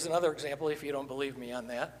 Okay, there's another example if you don't believe me on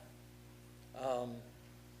that.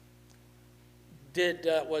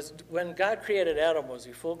 was when God created Adam, was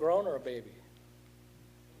he full grown or a baby?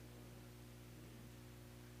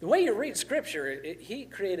 The way you read Scripture, he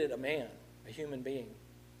created a man, a human being.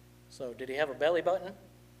 So did he have a belly button?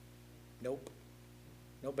 Nope.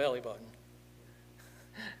 No belly button.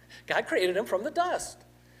 God created him from the dust.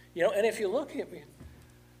 You know, and if you look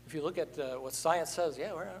at what science says,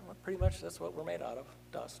 yeah, we're pretty much that's what we're made out of,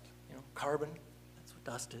 dust. You know, carbon, that's what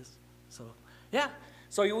dust is. So, yeah.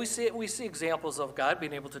 So we see examples of God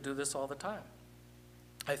being able to do this all the time.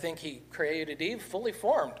 I think he created Eve fully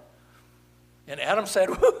formed. And Adam said,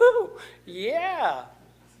 woohoo, yeah,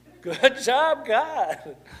 good job,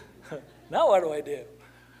 God. Now what do I do?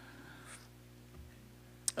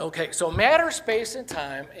 Okay, so matter, space, and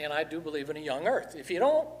time, and I do believe in a young earth. If you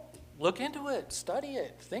don't, look into it, study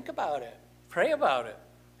it, think about it, pray about it.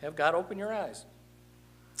 Have God open your eyes.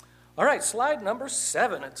 All right, slide number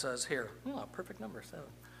 7, it says here. Oh, perfect number,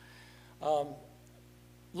 7.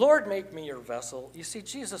 Lord, make me your vessel. You see,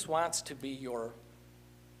 Jesus wants to be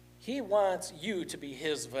he wants you to be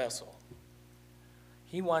his vessel.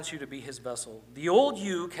 He wants you to be his vessel. The old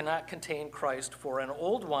you cannot contain Christ, for an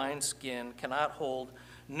old wineskin cannot hold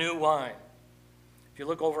new wine. If you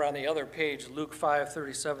look over on the other page, Luke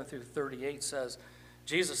 5:37 through 38 says,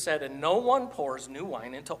 Jesus said, and no one pours new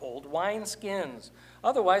wine into old wineskins.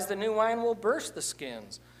 Otherwise, the new wine will burst the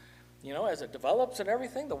skins. You know, as it develops and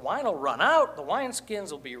everything, the wine will run out, the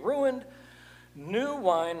wineskins will be ruined. New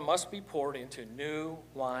wine must be poured into new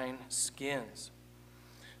wine skins.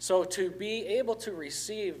 So to be able to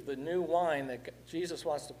receive the new wine that Jesus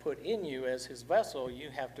wants to put in you as his vessel, you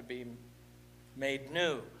have to be made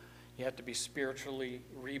new. You have to be spiritually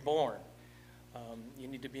reborn. You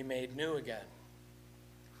need to be made new again.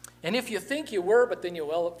 And if you think you were, but then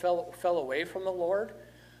you fell away from the Lord,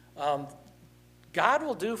 God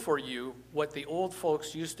will do for you what the old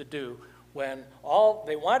folks used to do when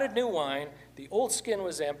they wanted new wine, the old skin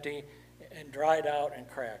was empty and dried out and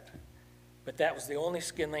cracked. But that was the only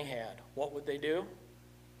skin they had. What would they do?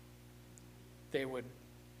 They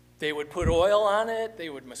would put oil on it, they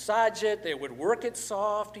would massage it, they would work it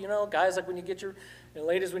soft, you know, guys, like when you get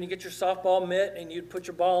ladies, when you get your softball mitt and you'd put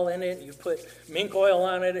your ball in it, and you put mink oil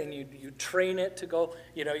on it, and you'd train it to go,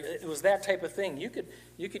 you know, it was that type of thing.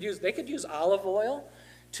 They could use olive oil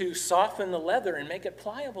to soften the leather and make it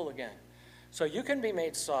pliable again. So you can be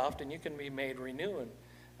made soft and you can be made renewed.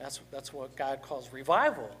 That's what God calls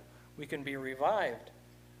revival. We can be revived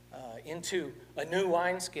into a new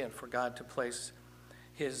wineskin for God to place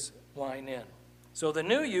his wine in. So the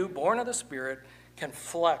new you, born of the Spirit, can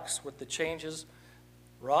flex with the changes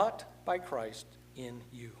wrought by Christ in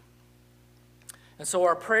you. And so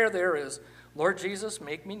our prayer there is, Lord Jesus,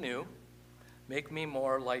 make me new, make me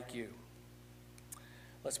more like you.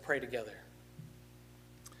 Let's pray together.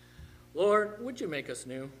 Lord, would you make us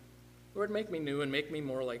new? Lord, make me new and make me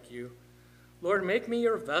more like you. Lord, make me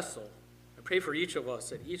your vessel. I pray for each of us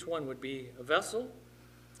that each one would be a vessel.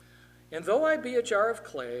 And though I be a jar of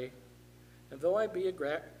clay, and though I be a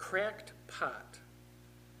cracked pot,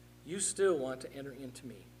 you still want to enter into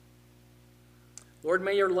me. Lord,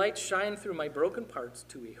 may your light shine through my broken parts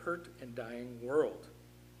to a hurt and dying world.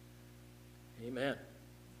 Amen.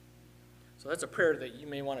 So that's a prayer that you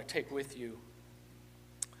may want to take with you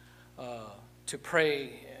to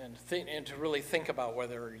pray and to really think about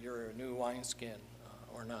whether you're a new wineskin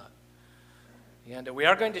or not. And we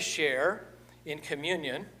are going to share in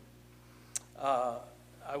communion.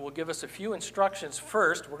 I will give us a few instructions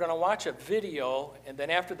first. We're going to watch a video, and then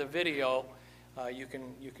after the video, you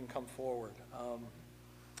can come forward.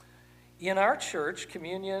 In our church,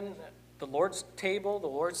 communion, the Lord's table, the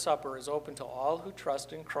Lord's Supper is open to all who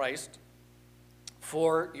trust in Christ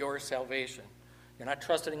for your salvation. You're not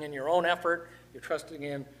trusting in your own effort. You're trusting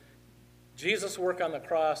in Jesus' work on the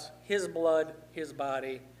cross, his blood, his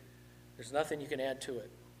body. There's nothing you can add to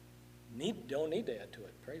it. Don't need to add to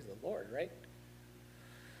it. Praise the Lord, right?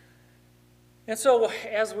 And so,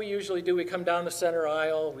 as we usually do, we come down the center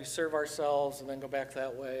aisle, we serve ourselves, and then go back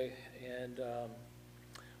that way.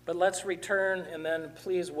 But let's return, and then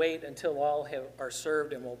please wait until all are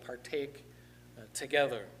served, and we'll partake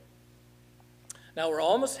together. Now, we're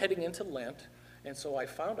almost heading into Lent, and so I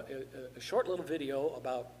found a short little video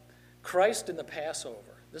about Christ in the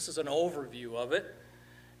Passover. This is an overview of it,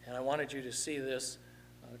 and I wanted you to see this,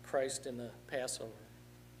 Christ in the Passover.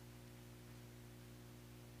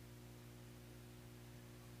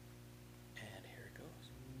 And here it goes.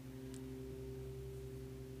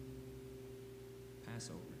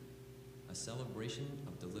 Passover, a celebration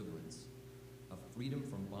of deliverance, of freedom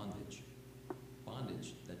from bondage,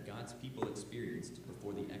 bondage that God's people experienced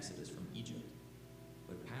before the Exodus from Egypt,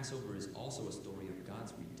 But Passover is also a story of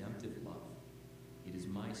God's redemptive love. It is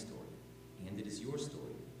my story, and it is your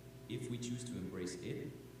story, if we choose to embrace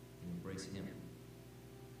it and embrace Him.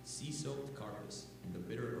 Sea-soaked carcass and the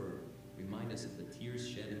bitter herb remind us of the tears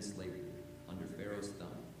shed in slavery under Pharaoh's thumb,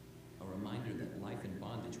 a reminder that life in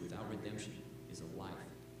bondage without redemption is a life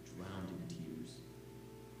drowned in tears.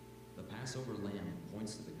 The Passover lamb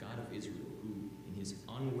points to the God of Israel who, in his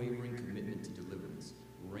unwavering commitment to deliverance,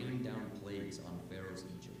 rained down plagues on Pharaoh's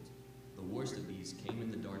Egypt. The worst of these came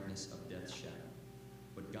in the darkness of death's shadow.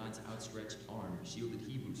 But God's outstretched arm shielded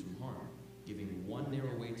Hebrews from harm, giving one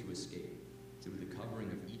narrow way to escape, through the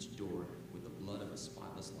covering of each door with the blood of a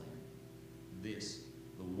spotless lamb. This,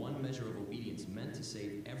 the one measure of obedience meant to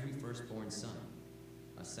save every firstborn son,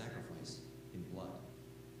 a sacrifice in blood.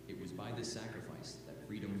 It was by this sacrifice that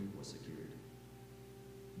freedom was secured.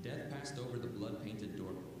 Death passed over the blood-painted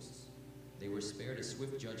doorposts. They were spared a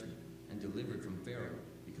swift judgment and delivered from Pharaoh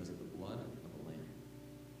because of the blood of a lamb.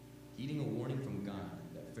 Heeding a warning from God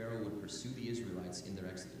that Pharaoh would pursue the Israelites in their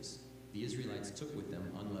exodus, the Israelites took with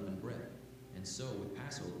them unleavened bread. And so, with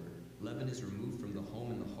Passover, leaven is removed from the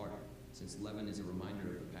home and the heart, since leaven is a reminder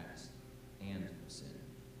of the past and of sin.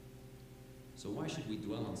 So why should we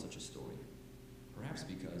dwell on such a story? Perhaps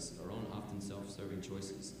because our own often self-serving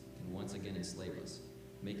choices can once again enslave us,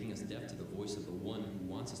 making us deaf to the voice of the one who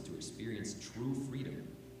wants us to experience true freedom.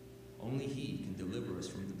 Only He can deliver us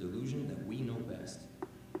from the delusion that we know best.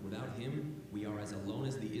 Without Him, we are as alone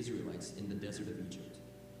as the Israelites in the desert of Egypt.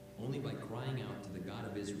 Only by crying out to the God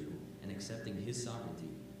of Israel and accepting His sovereignty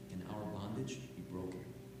can our bondage be broken.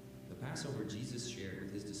 The Passover Jesus shared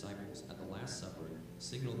with His disciples at the Last Supper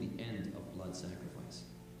signaled the end of blood sacrifice.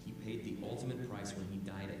 He paid the ultimate price when He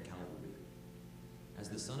died at Calvary. As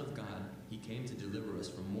the Son of God, He came to deliver us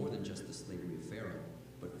from more than just the slavery of Pharaoh,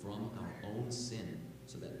 but from our own sin,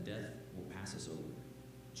 so that death will pass us over.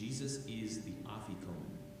 Jesus is the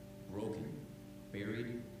Afikomen, broken,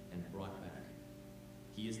 buried, and brought back.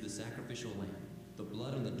 He is the sacrificial lamb, the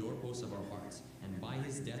blood on the doorposts of our hearts, and by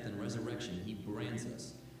His death and resurrection, He brands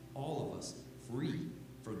us, all of us, free,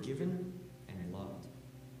 forgiven, and loved.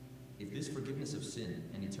 If this forgiveness of sin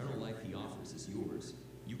and eternal life He offers is yours,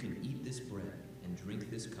 you can eat this bread and drink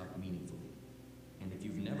this cup meaningfully. And if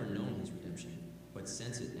you've never known His redemption, but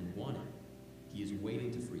sense it and want it, He is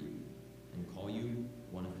waiting to free you and call you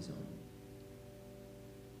one of His own.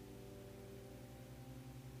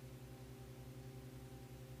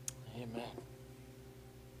 Amen.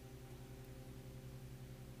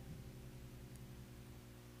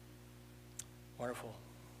 Wonderful.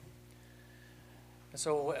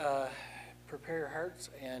 So prepare your hearts,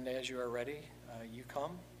 and as you are ready, you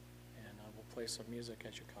come, and we'll play some music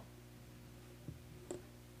as you come.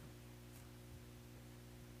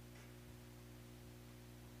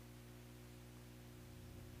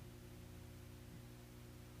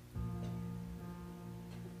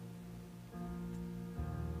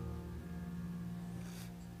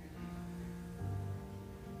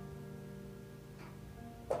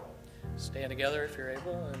 Stand together if you're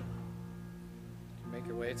able, and make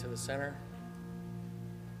your way to the center.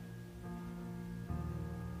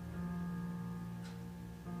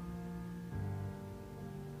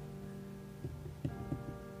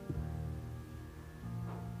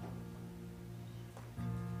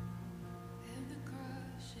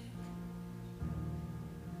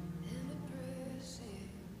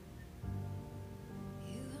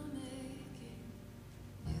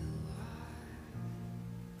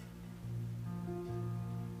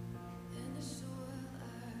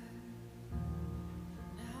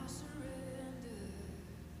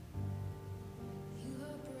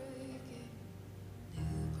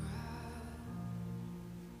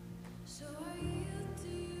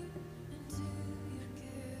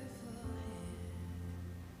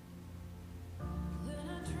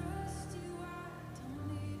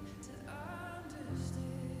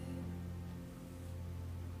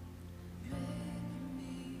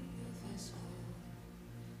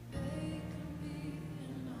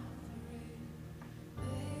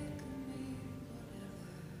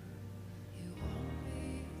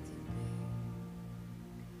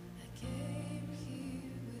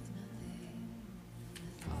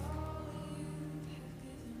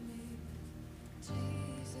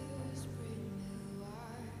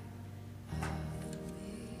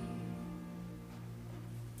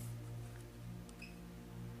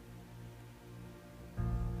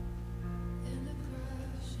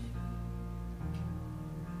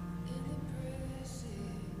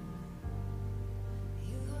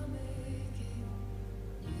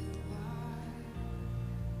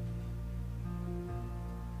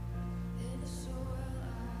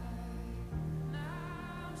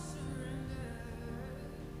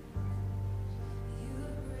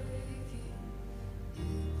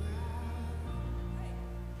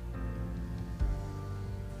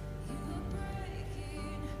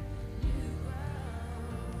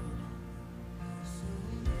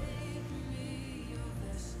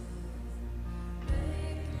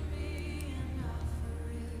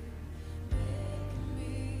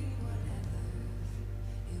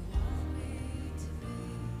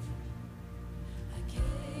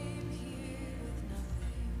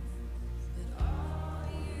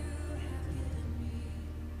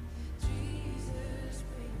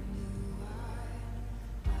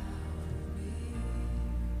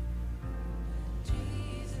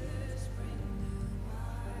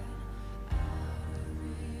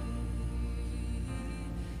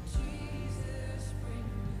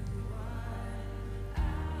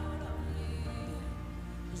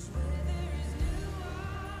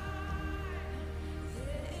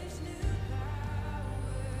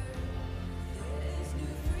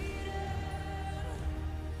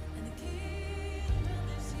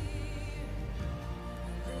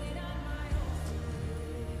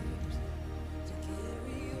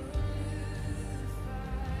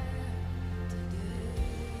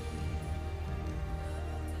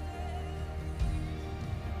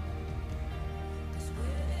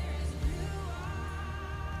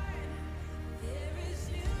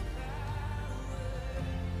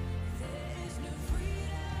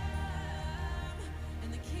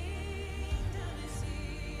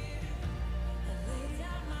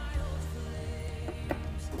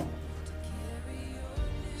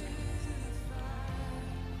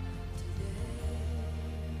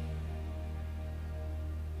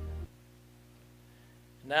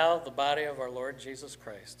 Now the body of our Lord Jesus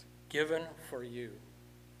Christ, given for you.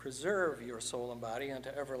 Preserve your soul and body unto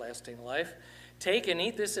everlasting life. Take and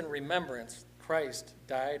eat this in remembrance. Christ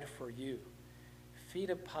died for you. Feed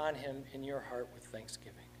upon him in your heart with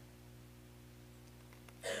thanksgiving.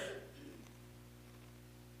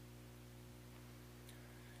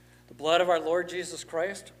 The blood of our Lord Jesus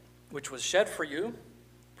Christ, which was shed for you,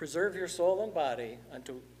 preserve your soul and body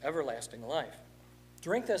unto everlasting life.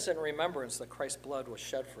 Drink this in remembrance that Christ's blood was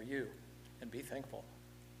shed for you, and be thankful.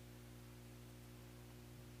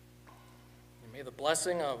 And may the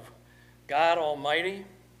blessing of God Almighty,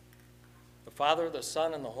 the Father, the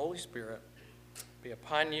Son, and the Holy Spirit be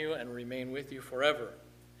upon you and remain with you forever.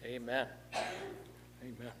 Amen.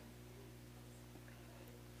 Amen.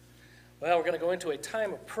 Well, we're going to go into a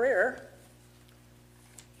time of prayer.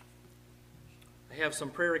 I have some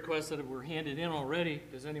prayer requests that were handed in already.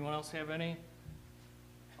 Does anyone else have any?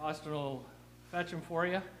 Austin will fetch them for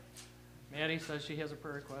you. Maddie says she has a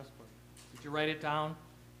prayer request, but did you write it down?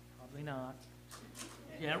 Probably not.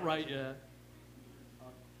 Can't write yet.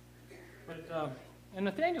 And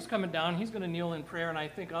Nathaniel's coming down. He's going to kneel in prayer, and I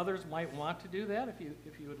think others might want to do that.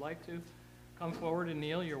 If you would like to come forward and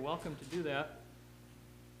kneel, you're welcome to do that.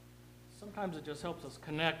 Sometimes it just helps us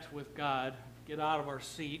connect with God, get out of our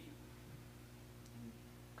seat,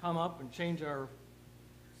 come up and change our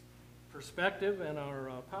perspective and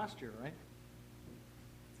our posture, right?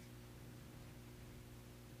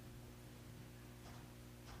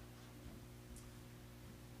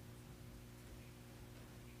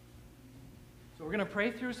 So we're going to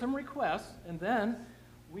pray through some requests, and then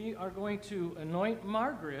we are going to anoint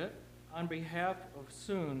Margaret on behalf of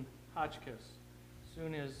Soon Hotchkiss.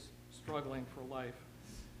 Soon is struggling for life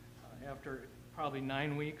after probably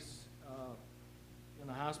 9 weeks in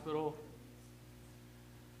the hospital,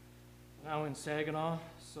 now in Saginaw.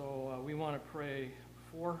 So we want to pray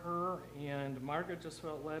for her, and Margaret just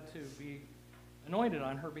felt led to be anointed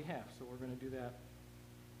on her behalf. So we're going to do that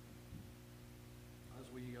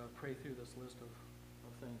as we pray through this list of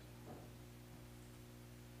things.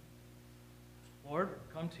 Lord,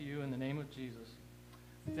 come to you in the name of Jesus.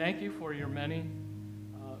 Thank you for your many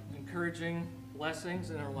encouraging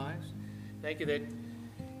blessings in our lives. Thank you that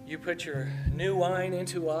you put your new wine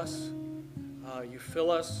into us. You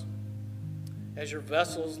fill us as your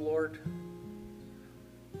vessels, Lord.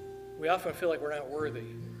 We often feel like we're not worthy,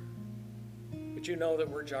 but you know that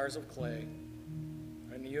we're jars of clay,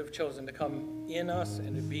 and you have chosen to come in us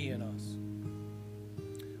and to be in us.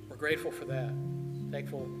 We're grateful for that.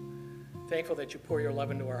 Thankful that you pour your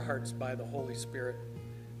love into our hearts by the Holy Spirit.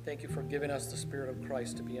 Thank you for giving us the Spirit of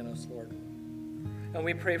Christ to be in us, Lord. And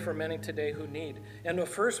we pray for many today who need. And the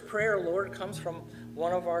first prayer, Lord, comes from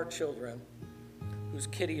one of our children whose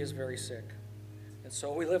kitty is very sick. And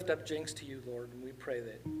so we lift up Jinx to you, Lord, and we pray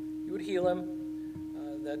that you would heal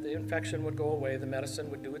him, that the infection would go away, the medicine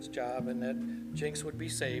would do its job, and that Jinx would be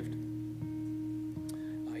saved.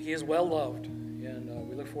 He is well loved, and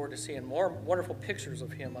we look forward to seeing more wonderful pictures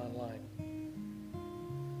of him online.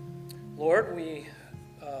 Lord, we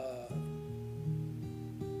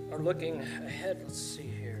are looking ahead. Let's see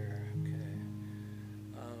here.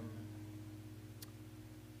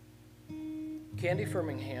 Okay. Candy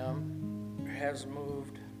Firmingham has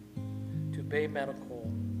moved to Bay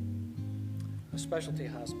Medical, a specialty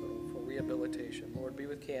hospital for rehabilitation. Lord, be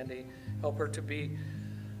with Candy. Help her to be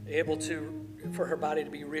able to, for her body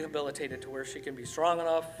to be rehabilitated to where she can be strong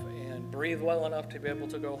enough and breathe well enough to be able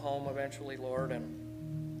to go home eventually, Lord. And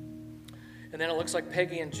then it looks like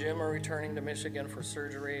Peggy and Jim are returning to Michigan for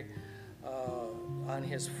surgery on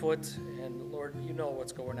his foot. And Lord, you know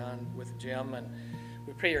what's going on with Jim. And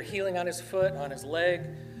we pray your healing on his foot, on his leg.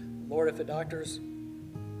 Lord, if the doctors,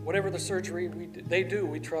 whatever the surgery they do,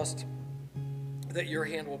 we trust that your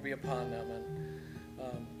hand will be upon them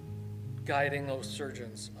and guiding those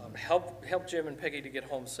surgeons. Help Jim and Peggy to get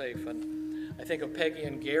home safe. And I think of Peggy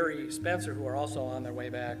and Gary Spencer, who are also on their way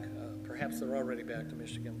back. Perhaps they're already back to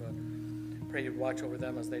Michigan, but pray you'd watch over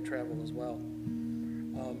them as they travel as well.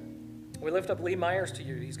 We lift up Lee Myers to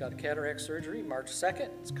you. He's got cataract surgery March 2nd.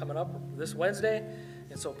 It's coming up this Wednesday.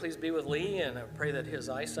 And so please be with Lee, and I pray that his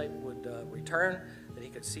eyesight would return, that he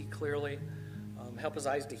could see clearly, help his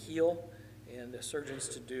eyes to heal, and the surgeons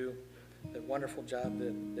to do the wonderful job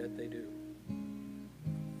that they do.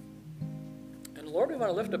 And Lord, we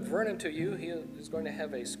want to lift up Vernon to you. He is going to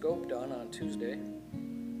have a scope done on Tuesday.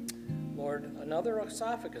 Lord, another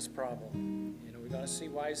esophagus problem. We're going to see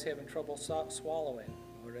why he's having trouble swallowing.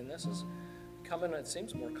 Lord, and this is coming, it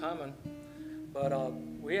seems more common. But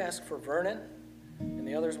we ask for Vernon and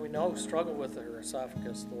the others we know who struggle with their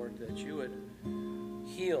esophagus, Lord, that you would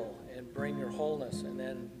heal and bring your wholeness, and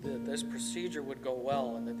then this procedure would go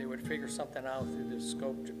well, and that they would figure something out through the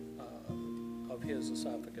scope of his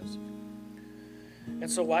esophagus. And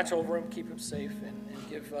so watch over him, keep him safe, and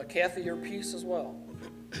give Kathy your peace as well.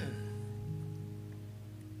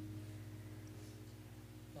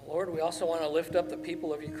 Lord, we also want to lift up the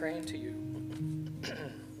people of Ukraine to you.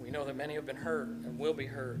 We know that many have been hurt and will be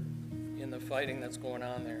hurt in the fighting that's going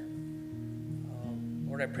on there.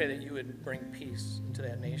 Lord, I pray that you would bring peace into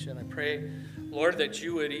that nation. I pray, Lord, that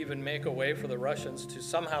you would even make a way for the Russians to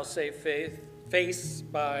somehow save face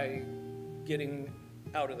by getting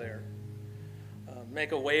out of there.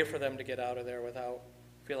 Make a way for them to get out of there without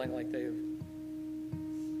feeling like they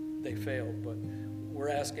failed. But we're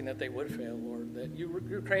asking that they would fail, Lord, that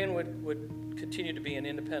Ukraine would continue to be an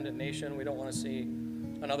independent nation. We don't want to see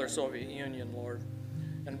another Soviet Union, Lord.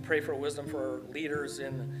 And pray for wisdom for our leaders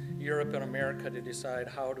in Europe and America to decide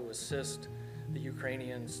how to assist the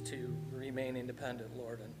Ukrainians to remain independent,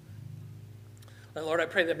 Lord. And Lord, I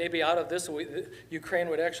pray that maybe out of this, Ukraine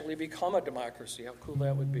would actually become a democracy. How cool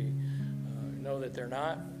that would be. I know that they're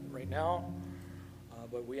not right now,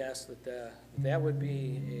 but we ask that that would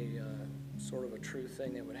be a sort of a true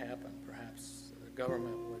thing that would happen. Perhaps the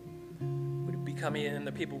government would become in, and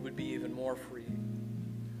the people would be even more free.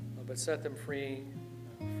 But set them free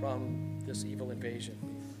from this evil invasion.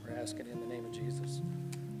 We're asking in the name of Jesus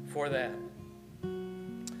for that.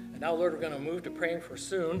 And now, Lord, we're going to move to praying for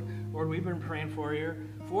soon. Lord, we've been praying for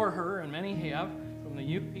her, and many have, from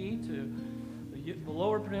the UP to the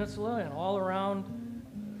Lower Peninsula and all around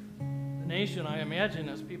the nation, I imagine,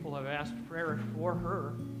 as people have asked prayer for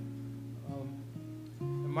her.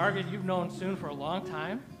 And Margaret, you've known Soon for a long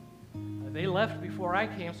time. They left before I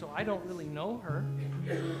came, so I don't really know her.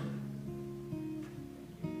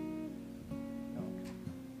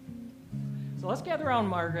 So let's gather around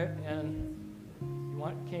Margaret, and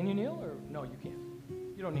can you kneel, or no, you can't.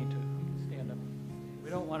 You don't need to. You can stand up. We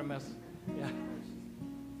don't want to mess. Yeah.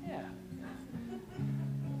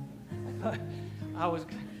 I was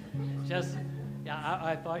just,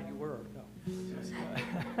 I thought you were. No.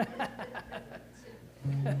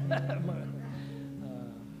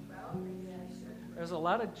 There's a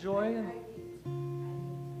lot of joy. Do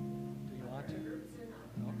you want to?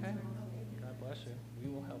 Okay. God bless you. We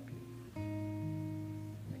will help you.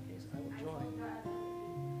 In that case, I will join. Bless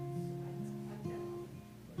your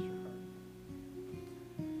heart.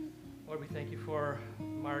 Lord, we thank you for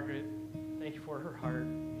Margaret. Thank you for her heart,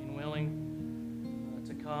 being willing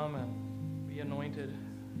to come and be anointed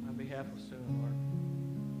on behalf of Soon, Lord.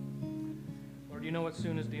 Lord, you know what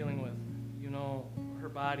Soon is dealing with. You know her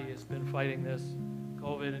body has been fighting this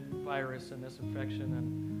COVID virus and this infection.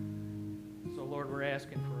 And so, Lord, we're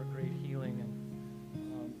asking for a great healing.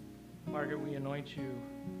 And Margaret, we anoint you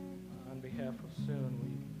on behalf of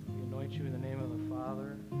Soon. We anoint you in the name of the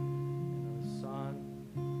Father, and of the Son,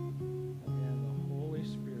 and the Holy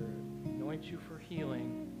Spirit. We anoint you for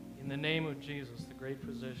healing in the name of Jesus, the great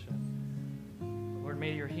physician. Lord,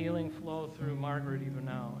 may your healing flow through Margaret even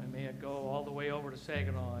now, and may it go all the way over to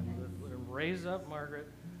Saginaw, and raise up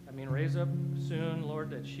Soon, Lord,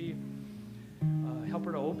 that she help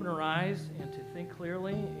her to open her eyes and to think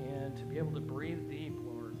clearly and to be able to breathe deep,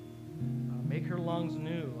 Lord. Make her lungs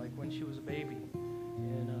new like when she was a baby,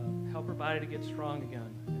 and help her body to get strong again.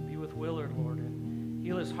 And be with Willard, Lord, and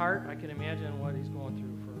heal his heart. I can imagine what he's going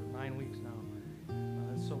through for 9 weeks now.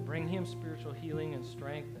 So bring him spiritual healing and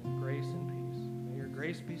strength and grace and peace. May your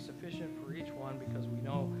grace be sufficient for each one, because we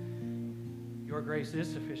know your grace is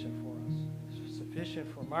sufficient for us. It's sufficient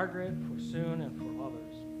for Margaret, for Soon, and for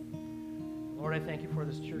others. Lord, I thank you for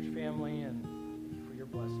this church family and for your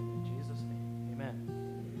blessing. In Jesus' name, amen.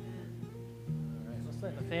 All right, let's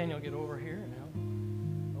let Nathaniel get over here now.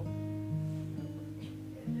 Oh.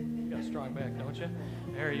 You got a strong back, don't you?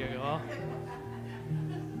 There you go. All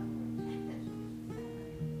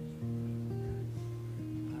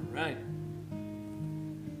right.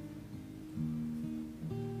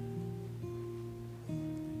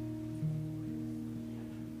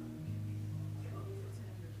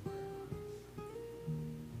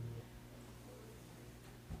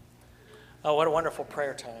 Oh, what a wonderful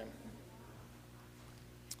prayer time.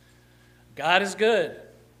 God is good.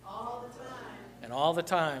 All the time. And all the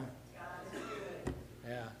time. God is good.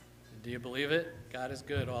 Yeah. Do you believe it? God is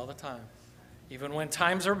good all the time. Even when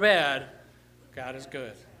times are bad, God is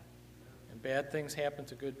good. And bad things happen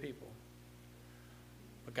to good people.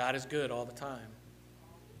 But God is good all the time.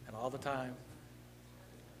 And all the time.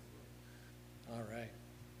 All right.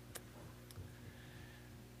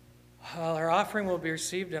 Our offering will be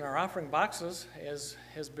received in our offering boxes, as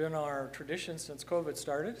has been our tradition since COVID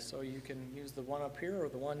started. So you can use the one up here or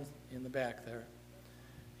the one in the back there.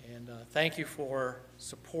 And thank you for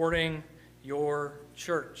supporting your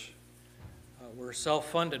church. We're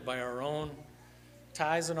self-funded by our own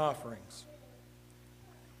tithes and offerings.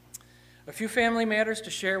 A few family matters to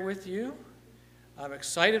share with you. I'm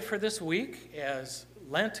excited for this week as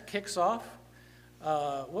Lent kicks off.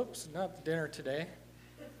 Not dinner today.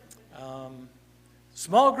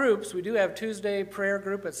 Small groups, we do have Tuesday prayer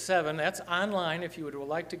group at 7. That's online if you would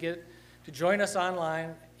like to join us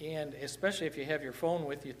online, and especially if you have your phone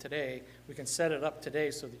with you today, we can set it up today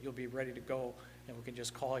so that you'll be ready to go, and we can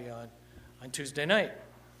just call you on Tuesday night.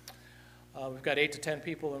 We've got 8 to 10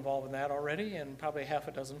 people involved in that already, and probably half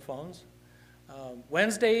a dozen phones.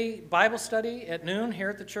 Wednesday Bible study at noon here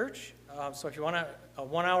at the church. So if you want a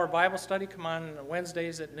 1-hour Bible study, come on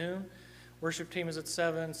Wednesdays at noon. Worship team is at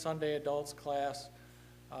 7, Sunday adults class,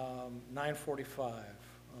 9:45.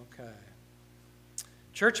 Okay.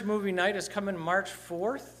 Church movie night is coming March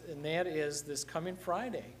 4th, and that is this coming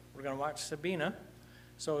Friday. We're going to watch Sabina.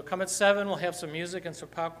 So come at 7, we'll have some music and some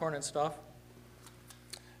popcorn and stuff.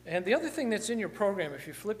 And the other thing that's in your program, if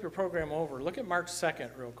you flip your program over, look at March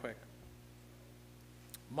 2nd real quick.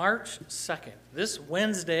 March 2nd. This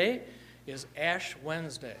Wednesday is Ash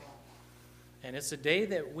Wednesday. And it's a day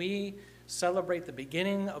that we celebrate the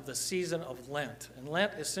beginning of the season of Lent. And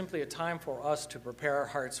Lent is simply a time for us to prepare our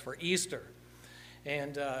hearts for Easter.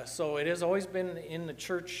 And so it has always been in the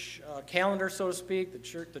church calendar, so to speak,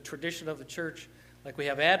 the tradition of the church. Like we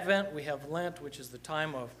have Advent, we have Lent, which is the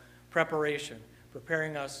time of preparation,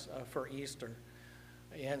 preparing us for Easter.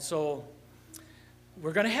 And so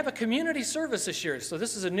we're going to have a community service this year. So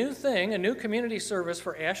this is a new thing, a new community service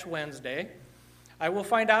for Ash Wednesday. I will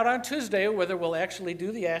find out on Tuesday whether we'll actually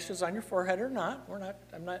do the ashes on your forehead or not.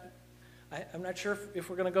 I'm not sure if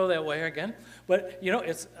we're going to go that way again. But you know,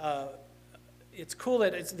 it's cool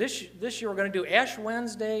that it's this year we're going to do Ash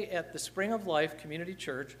Wednesday at the Spring of Life Community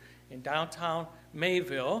Church in downtown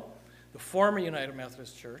Mayville, the former United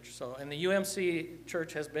Methodist Church. So, and the UMC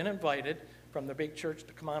Church has been invited from the big church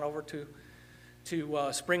to come on over to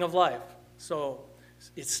Spring of Life. So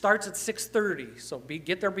it starts at 6:30, so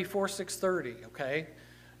get there before 6:30, okay?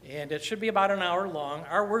 And it should be about an hour long.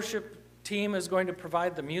 Our worship team is going to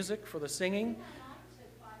provide the music for the singing.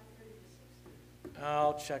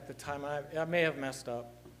 I'll check the time. I may have messed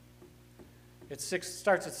up. It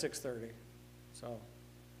starts at 6:30, so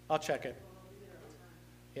I'll check it.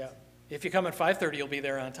 Yeah. If you come at 5:30, you'll be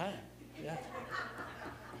there on time. Yeah.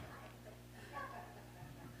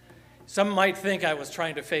 Some might think I was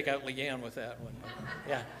trying to fake out Leanne with that one.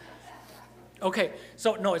 Yeah. Okay,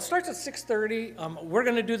 so no, it starts at 6:30. We're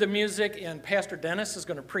going to do the music, and Pastor Dennis is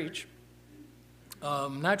going to preach.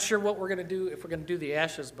 Not sure what we're going to do, if we're going to do the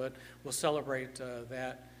ashes, but we'll celebrate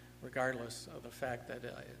that regardless of the fact that,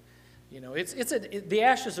 the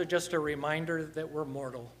ashes are just a reminder that we're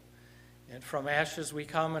mortal. And from ashes we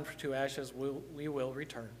come, and to ashes we will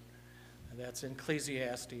return. And that's in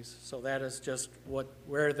Ecclesiastes. So that is just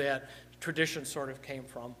where that tradition sort of came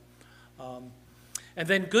from. And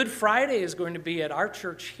then Good Friday is going to be at our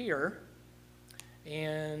church here.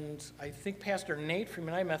 And I think Pastor Nate from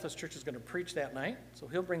United Methodist Church is going to preach that night. So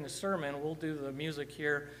he'll bring the sermon. We'll do the music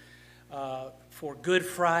here for Good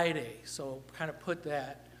Friday. So kind of put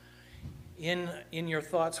that in your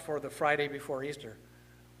thoughts for the Friday before Easter.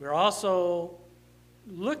 We're also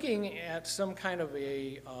looking at some kind of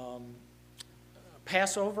a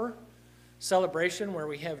Passover celebration where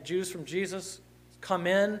we have Jews from Jesus come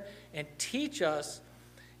in and teach us,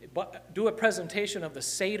 do a presentation of the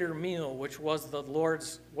Seder meal, which was the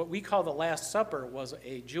Lord's, what we call the Last Supper, was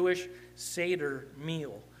a Jewish Seder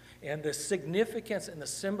meal. And the significance and the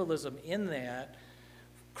symbolism in that,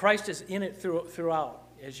 Christ is in it throughout,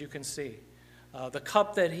 as you can see. The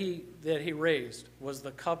cup that he raised was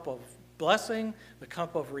the cup of blessing, the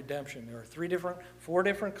cup of redemption. There are 4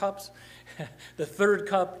 different cups. The third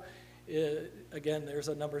cup, again, there's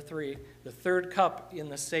a number 3. The third cup in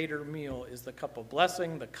the Seder meal is the cup of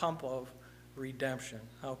blessing, the cup of redemption.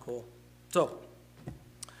 How cool.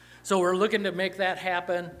 So we're looking to make that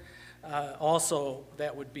happen. Also,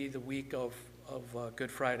 that would be the week of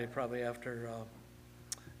Good Friday, probably after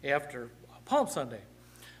Palm Sunday.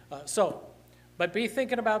 But be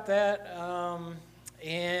thinking about that.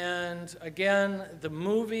 And again, the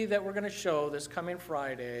movie that we're going to show this coming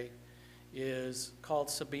Friday is called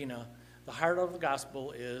Sabina. The heart of the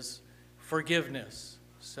gospel is forgiveness.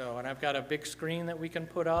 So, and I've got a big screen that we can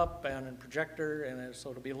put up and a projector, and so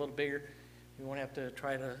it'll be a little bigger. You won't have to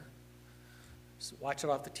try to watch it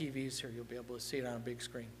off the TVs here. You'll be able to see it on a big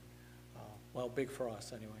screen. Well, big for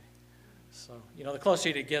us anyway. So, you know, the closer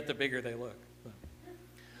you get, the bigger they look.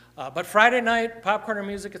 But Friday night, popcorn and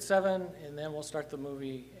music at 7, and then we'll start the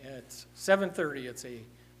movie at 7:30. It's a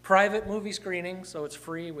private movie screening, so it's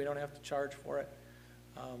free. We don't have to charge for it.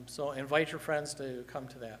 So invite your friends to come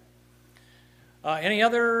to that. Any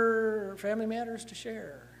other family matters to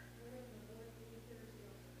share?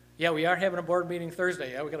 Yeah, we are having a board meeting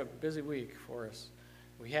Thursday. Yeah, we got a busy week for us.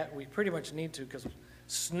 We pretty much need to because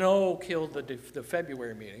snow killed the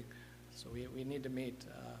February meeting, so we need to meet.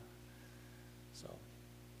 So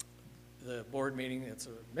the board meeting, it's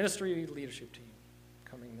a ministry leadership team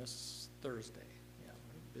coming this Thursday. Yeah,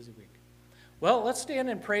 busy week. Well, let's stand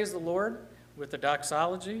and praise the Lord with the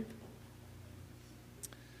doxology.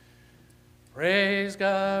 Praise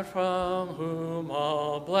God from whom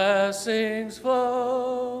all blessings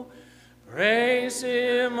flow. Praise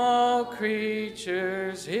him, all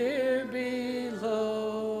creatures here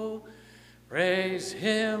below. Praise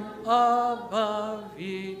him above,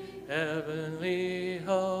 ye heavenly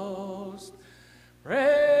host.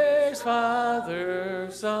 Praise Father,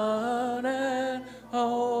 Son, and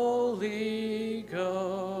Holy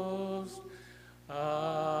Ghost. Amen.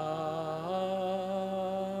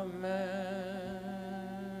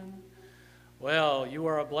 Well, you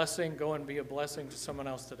are a blessing. Go and be a blessing to someone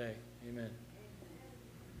else today. Amen.